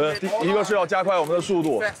15分。一个是要加快我们的速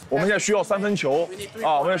度，我们现在需要3分球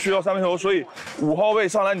啊，我们需要3分球，所以5号位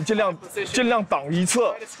上来，你尽量挡一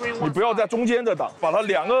侧，你不要在中间的挡，把他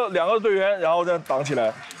两个队员然后再挡起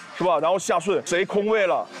来。是吧？然后下顺，谁空位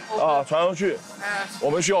了啊？传出去，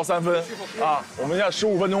我们需要3分啊！我们现在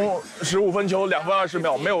15分球，2分20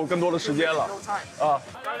秒，没有更多的时间了啊！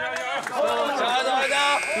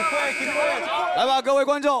来吧，各位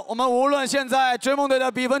观众，我们无论现在追梦队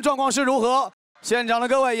的比分状况是如何，现场的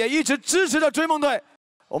各位也一直支持着追梦队。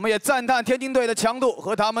我们也赞叹天津队的强度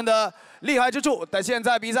和他们的厉害之处。但现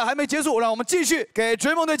在比赛还没结束，让我们继续给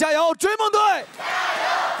追梦队加油！追梦队，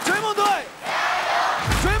追梦队！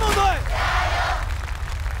追梦队！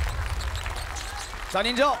暂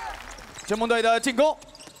停之后，追梦队的进攻，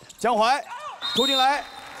江淮突进来，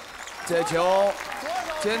这球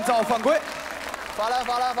监造犯规，罚篮！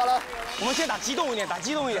我们先打激动一点，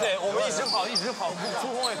对，我们一直跑，出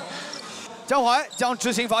空位。江淮将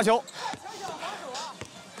执行罚球，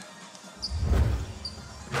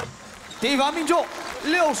第一罚命中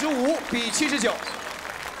，65比79。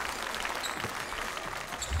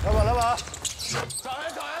来吧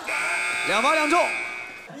2罚2中。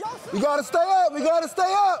We gotta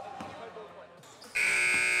stay up.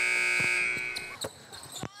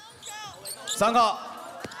 3号，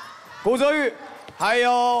古泽玉，还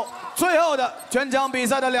有最后的全场比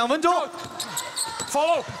赛的2分钟。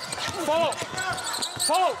follow。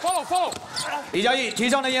李佳毅提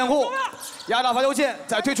上的掩护，压到罚球线，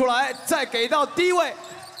再推出来，再给到低位，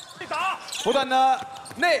不断的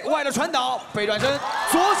内外的传导，背转身，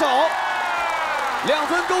左手2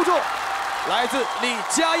分勾中，来自李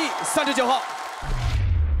佳毅39号。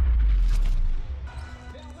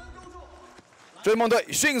追梦队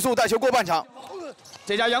迅速带球过半场，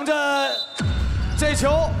这家杨震这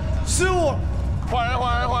球失误，换人。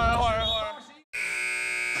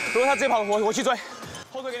如果他直接跑，我去追，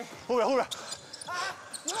后退给你，后边。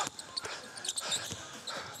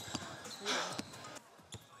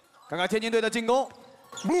看看天津队的进攻。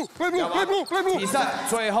比赛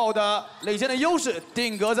最后的领先的优势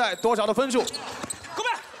定格在多少的分数？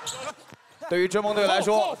对于追梦队来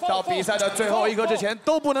说，到比赛的最后一刻之前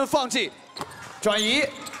都不能放弃。转移，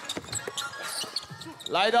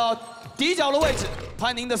来到底角的位置，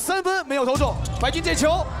潘宁的3分没有投中，白金这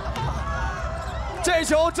球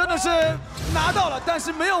真的是拿到了，但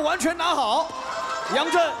是没有完全拿好。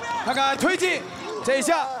杨震看看推进，这一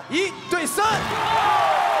下1对3，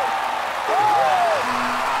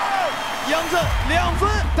杨震2分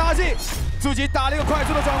打进，自己打了一个快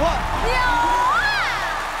速的转换。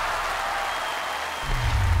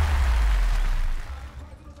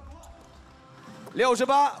牛啊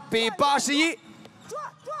！68比81。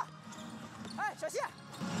哎，小谢。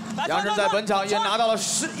杨震在本场也拿到了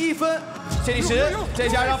11分，谢立时这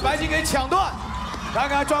下让白金给抢断，看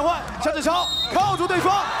看转换，陈志超靠住对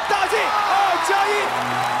方，打进2+1。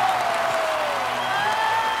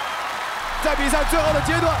在比赛最后的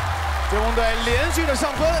阶段，追梦队连续的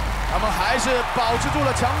上分，他们还是保持住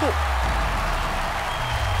了强度。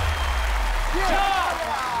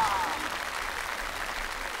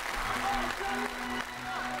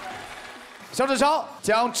肖志超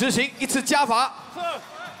将执行1次加罚。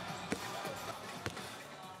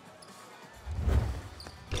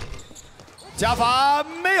加罚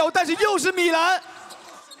没有，但是又是米兰。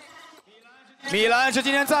米兰是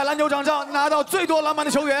今天在篮球场上拿到最多篮板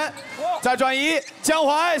的球员。再转移，江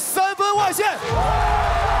淮3分外线。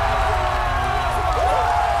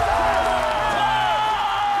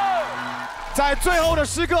在最后的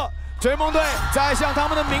时刻，追梦队在像他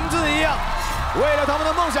们的名字一样，为了他们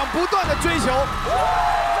的梦想不断的追求。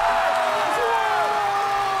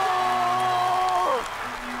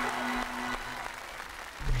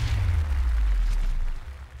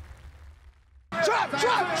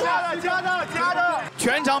加的！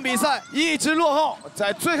全场比赛一直落后，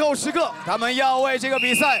在最后时刻，他们要为这个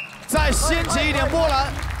比赛再掀起一点波澜。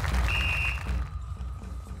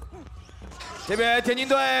这边天津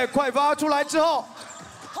队快发出来之后，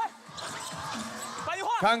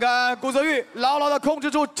看看顾泽玉牢牢的控制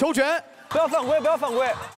住球权，不要犯规，不要犯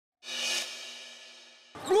规。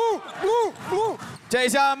这一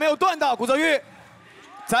下没有断到顾泽玉，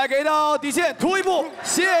再给到底线突一步，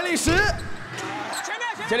谢立时。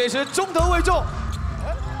谢立时中投未中，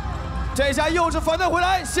这一下又是反弹回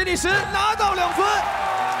来，谢立时拿到2分，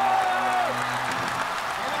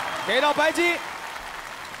给到白金，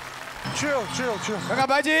看看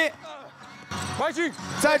白金，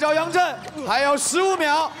再找杨震，还有15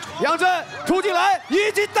秒，杨震突进来，一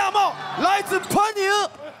记大帽来自潘宁，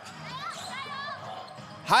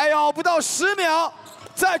还有不到10秒，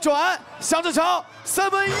再转，向志超3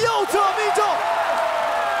分右侧命中。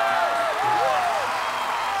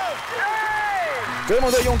追梦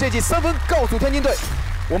队用这记3分告诉天津队，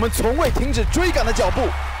我们从未停止追赶的脚步。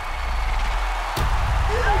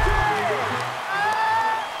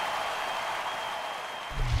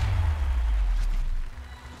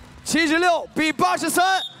76比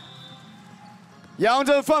83，杨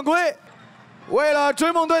震犯规，为了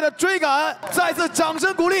追梦队的追赶，再次掌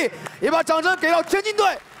声鼓励，也把掌声给到天津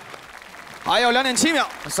队。还有2.7秒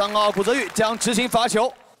，3号古泽玉将执行罚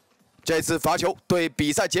球。这次罚球对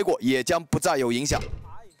比赛结果也将不再有影响。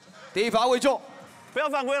第一罚未中，不要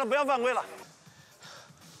犯规了，不要犯规了。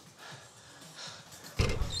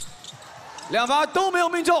2罚都没有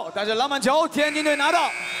命中，但是篮板球天津队拿到。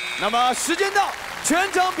那么时间到，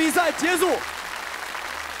全场比赛结束。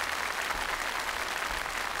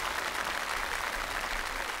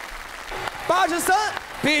83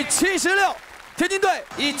比76，天津队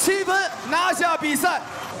以7分拿下比赛。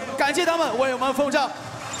感谢他们为我们奉上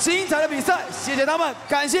精彩的比赛，谢谢他们，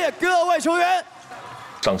感谢各位球员。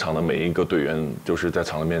上场的每一个队员，就是在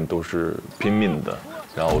场里面都是拼命的，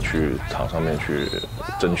然后去场上面去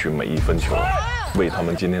争取每一分球，为他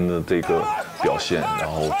们今天的这个表现，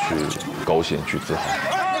然后去高兴，去自豪。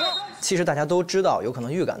其实大家都知道，有可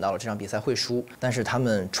能预感到了这场比赛会输，但是他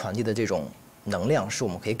们传递的这种能量是我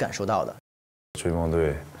们可以感受到的。追梦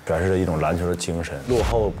队展示了一种篮球的精神，落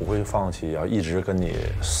后不会放弃，要一直跟你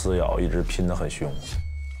撕咬，一直拼得很凶。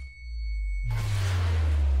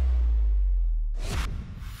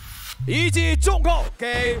一记重扣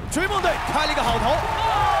给追梦队开了一个好头，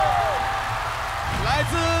来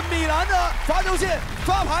自米兰的罚球线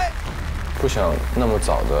发牌。不想那么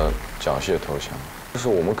早的缴械投降，就是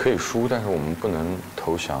我们可以输，但是我们不能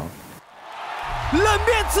投降。冷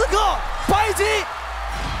面刺客白金，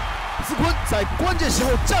斯坤在关键时候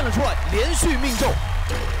站了出来，连续命中。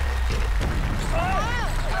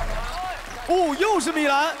又是米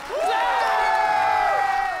兰。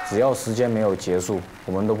只要时间没有结束，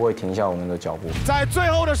我们都不会停下我们的脚步。在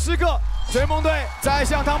最后的时刻，追梦队在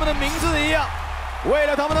像他们的名字一样，为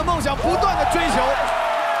了他们的梦想不断的追求。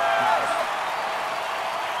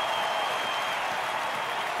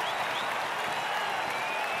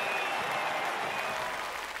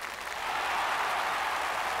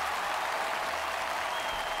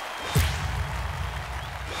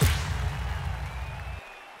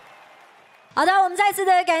好的，我们再次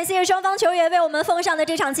的感谢双方球员为我们奉上的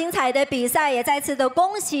这场精彩的比赛，也再次的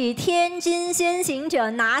恭喜天津先行者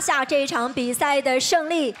拿下这场比赛的胜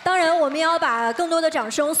利。当然，我们也要把更多的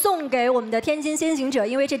掌声送给我们的天津先行者，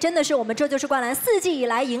因为这真的是我们这就是灌篮4季以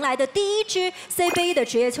来迎来的第一支 CBA 的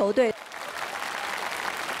职业球队。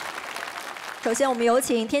首先，我们有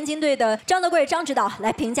请天津队的张德贵张指导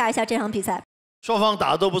来评价一下这场比赛。双方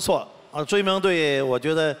打得都不错啊，追梦队我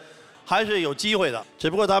觉得还是有机会的，只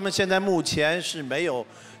不过他们现在目前是没有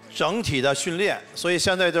整体的训练，所以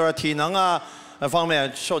现在就是体能啊方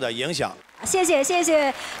面受点影响。谢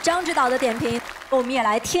谢张指导的点评，我们也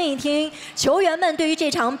来听一听球员们对于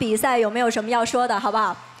这场比赛有没有什么要说的，好不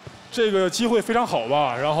好？这个机会非常好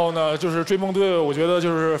吧，然后呢，就是追梦队，我觉得就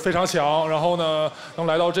是非常强，然后呢，能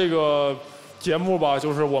来到这个节目吧，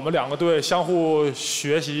就是我们2个队相互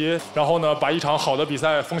学习，然后呢，把一场好的比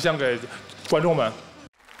赛奉献给观众们。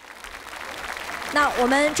那我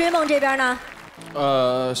们追梦这边呢？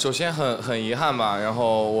首先很遗憾吧，然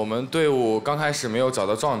后我们队伍刚开始没有找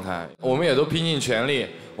到状态，我们也都拼尽全力，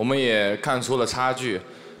我们也看出了差距，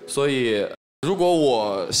所以如果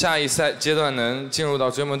我下一阶段能进入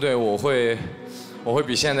到追梦队，我会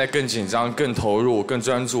比现在更紧张、更投入、更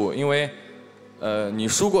专注，因为你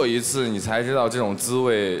输过一次，你才知道这种滋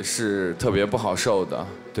味是特别不好受的，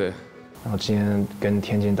对。然后今天跟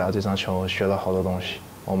天津打这场球，学了好多东西，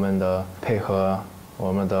我们的配合，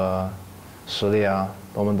我们的实力啊，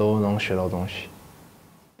我们都能学到东西。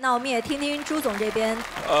那我们也听听朱总这边。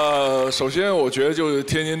首先我觉得就是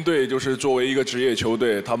天津队就是作为一个职业球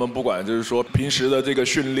队，他们不管就是说平时的这个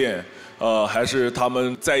训练，还是他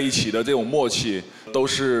们在一起的这种默契，都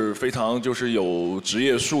是非常就是有职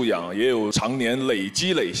业素养，也有常年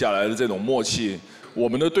积累下来的这种默契。我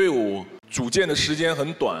们的队伍组建的时间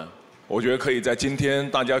很短，我觉得可以在今天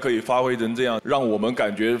大家可以发挥成这样，让我们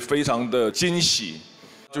感觉非常的惊喜。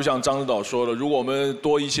就像张指导说的，如果我们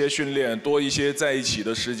多一些训练，多一些在一起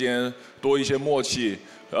的时间，多一些默契，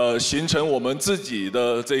形成我们自己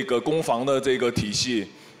的这个攻防的这个体系，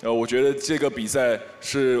我觉得这个比赛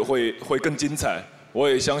是会更精彩。我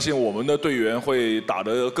也相信我们的队员会打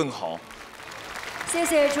得更好。谢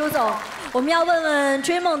谢朱总，我们要问问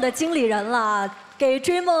追梦的经理人了。给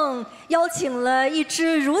追梦邀请了一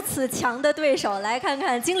支如此强的对手，来看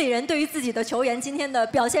看经理人对于自己的球员今天的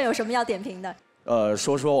表现有什么要点评的。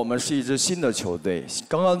说我们是一支新的球队，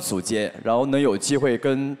刚刚组建，然后能有机会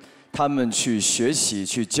跟他们去学习、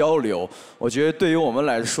去交流，我觉得对于我们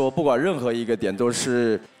来说，不管任何一个点都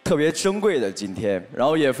是特别珍贵的。今天，然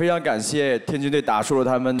后也非常感谢天津队打出了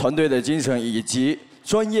他们团队的精神以及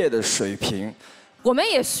专业的水平。我们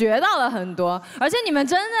也学到了很多，而且你们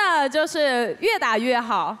真的就是越打越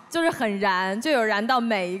好，就是很燃，就有燃到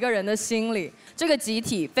每一个人的心里。这个集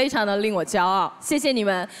体非常的令我骄傲，谢谢你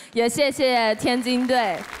们，也谢谢天津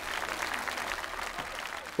队。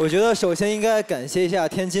我觉得首先应该感谢一下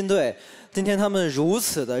天津队，今天他们如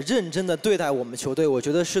此的认真的对待我们球队，我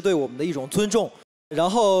觉得是对我们的一种尊重。然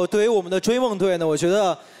后对于我们的追梦队呢，我觉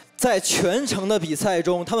得在全程的比赛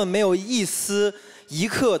中，他们没有一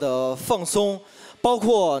刻的放松。包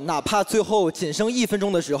括哪怕最后仅剩1分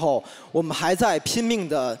钟的时候，我们还在拼命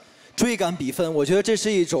的追赶比分。我觉得这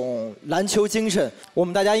是一种篮球精神，我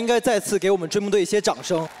们大家应该再次给我们追梦队一些掌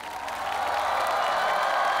声。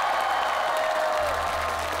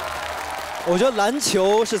我觉得篮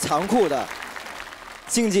球是残酷的，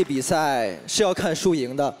竞技比赛是要看输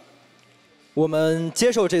赢的。我们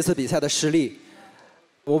接受这次比赛的失利，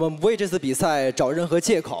我们不为这次比赛找任何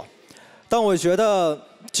借口。但我觉得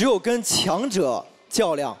只有跟强者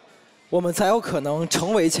较量，我们才有可能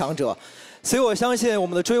成为强者。所以我相信我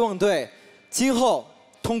们的追梦队今后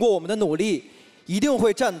通过我们的努力，一定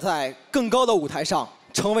会站在更高的舞台上，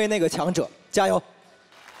成为那个强者。加油！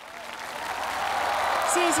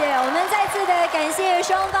谢谢，我们再次的感谢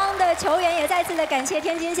双方的球员，也再次的感谢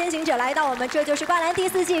天津先行者来到我们这就是灌篮第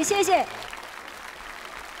4季，谢谢。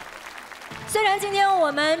虽然今天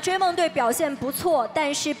我们追梦队表现不错，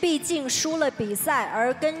但是毕竟输了比赛。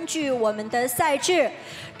而根据我们的赛制，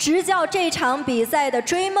执教这场比赛的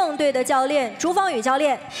追梦队的教练朱芳雨教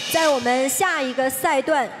练，在我们下一个赛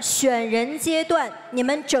段选人阶段，你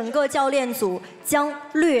们整个教练组将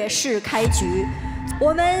劣势开局。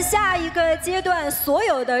我们下一个阶段，所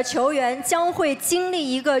有的球员将会经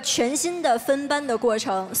历一个全新的分班的过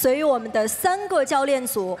程，所以我们的3个教练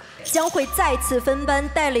组将会再次分班，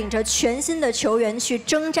带领着全新的球员去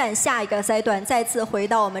征战下一个赛段，再次回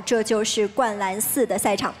到我们这就是灌篮4的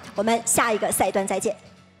赛场。我们下一个赛段再见。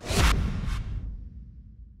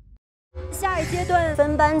下一阶段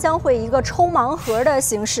分班将会以一个抽盲盒的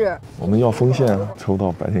形式。我们要锋线，抽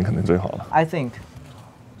到白天肯定最好了。I think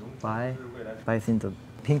by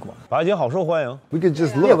苹果。白金好受欢迎。We could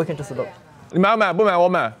just Yeah, we can just look. 你买不买？不买我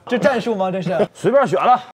买。这战术吗？这是随便选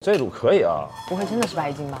了，这组可以啊。不会真的是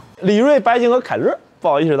白金吧？李锐、白金和凯乐，不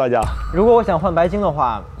好意思大家。如果我想换白金的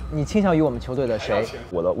话，你倾向于我们球队的谁？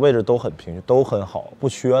我的位置都很平均，都很好，不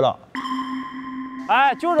缺了。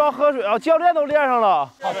哎，就知道喝水啊！教练都练上了。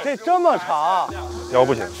这么长，腰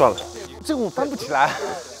不行，算了。这个我翻不起来，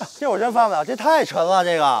这我真翻不了，这太沉了，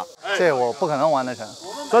这我不可能玩得成。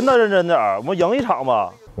真的认真点儿，我们赢一场吧。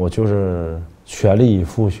我就是全力以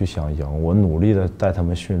赴去想赢，我努力的带他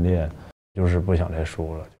们训练，就是不想再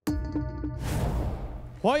输了。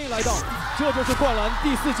欢迎来到《这就是灌篮》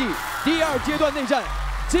第4季第2阶段内战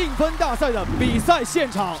净分大赛的比赛现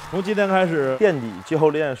场。从今天开始，垫底教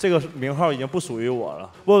练这个名号已经不属于我了。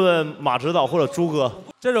问问马指导或者朱哥，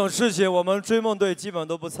这种事情我们追梦队基本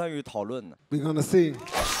都不参与讨论的。We're gonna see。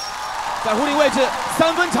在弧顶位置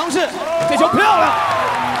3分尝试，这球漂亮。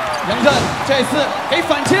杨震这次给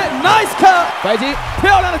反切 ，nice cut， 白金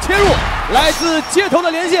漂亮的切入，来自街头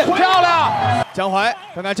的连线，漂亮。江淮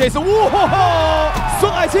看看这次，哇！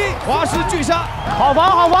孙爱青滑石巨杀，好防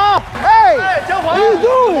好防！哎，江淮，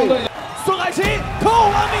孙爱青扣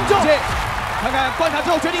篮命中，看看观察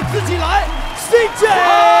之后决定自己来 ，CJ，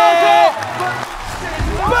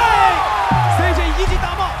 被 CJ 一记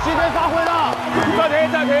大帽，CJ 发挥了，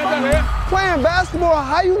暂停。Playing basketball,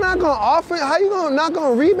 how you not gonna offense? How you not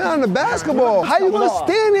gonna rebound the basketball? How you gonna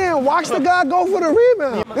stand there and watch the guy go for the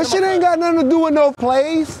rebound? This shit ain't got nothing to do with no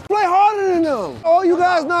plays. Play harder than them. All you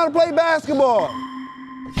guys know how to play basketball.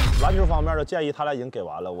 篮球方面的建议他俩已经给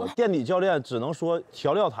完了，我垫底教练只能说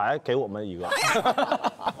调料台给我们一个。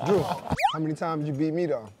Drew, how many times did you beat me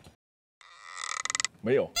though?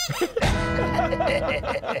 没有。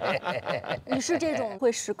你是这种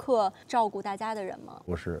会时刻照顾大家的人吗？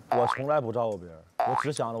不是，我从来不照顾别人，我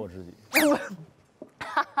只想着我自己。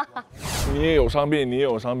你也有伤病，你也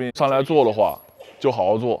有伤病，上来做的话就好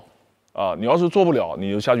好做，啊，你要是做不了，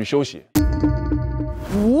你就下去休息。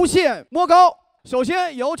无限摸高，首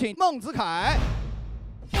先有请孟子凯。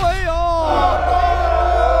哎呦，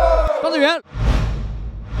张志远。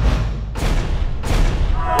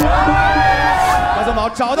张森宝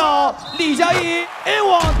找到李佳毅，一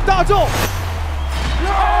网大中，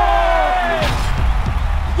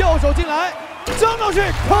右手进来，扔上去，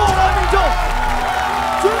扣篮命中，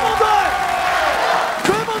追梦队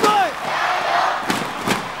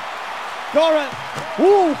，Goran 5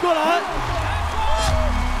个篮，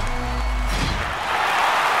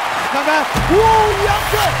看看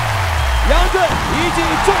杨震一记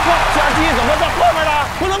重扣，佳绩怎么在后面呢？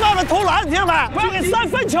不能让人投篮，听见没？不要给3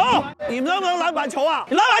分球！你们能不能篮板球啊？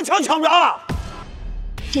你篮板球抢不着啊！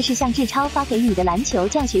这是向志超发给你的篮球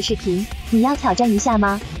教学视频，你要挑战一下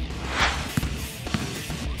吗？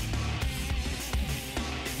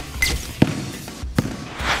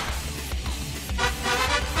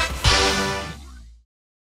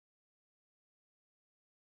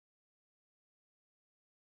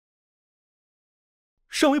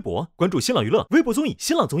上微博关注新浪娱乐，微博综艺、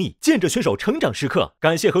新浪综艺，见证选手成长时刻。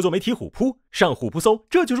感谢合作媒体虎扑，上虎扑搜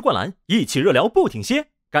这就是灌篮，一起热聊不停歇。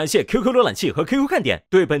感谢 QQ 浏览器和 QQ 看点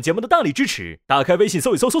对本节目的大力支持。打开微信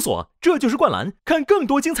搜一搜，搜索这就是灌篮，看更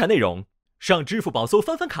多精彩内容。上支付宝搜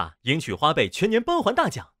翻翻卡，赢取花呗全年包还大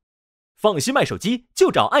奖。放心卖手机，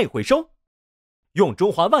就找爱回收。用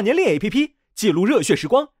中华万年历 APP 记录热血时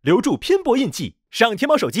光，留住拼搏印记。上天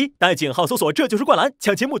猫手机带井号搜索这就是灌篮，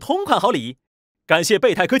抢节目同款好礼。感谢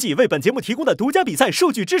贝泰科技为本节目提供的独家比赛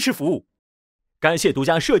数据支持服务，感谢独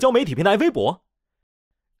家社交媒体平台微博，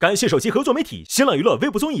感谢手机合作媒体新浪娱乐、微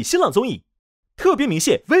博综艺、新浪综艺，特别鸣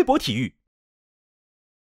谢微博体育。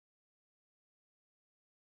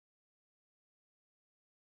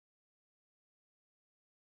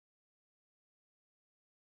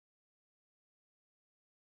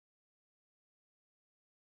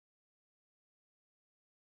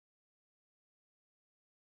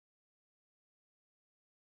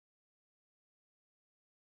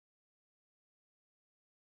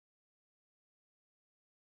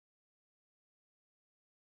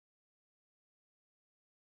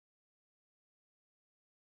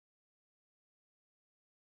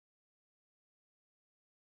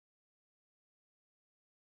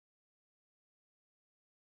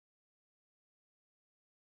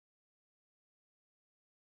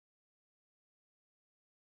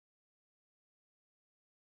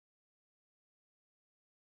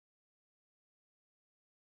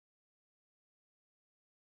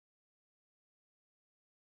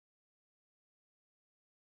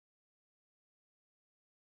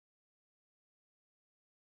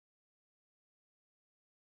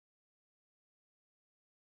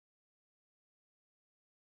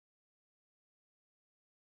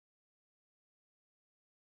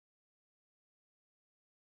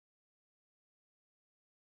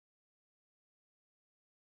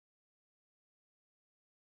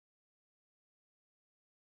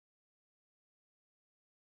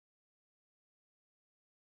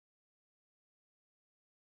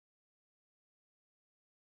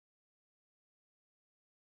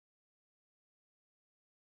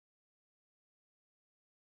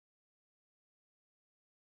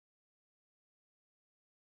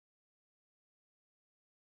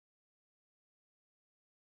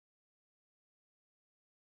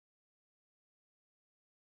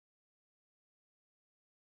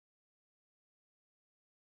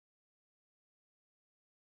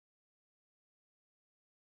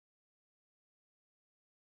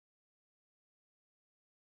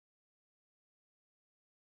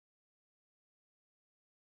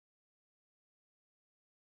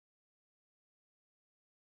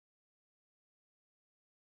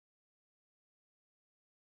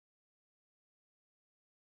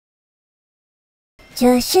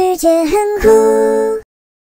这世界很酷。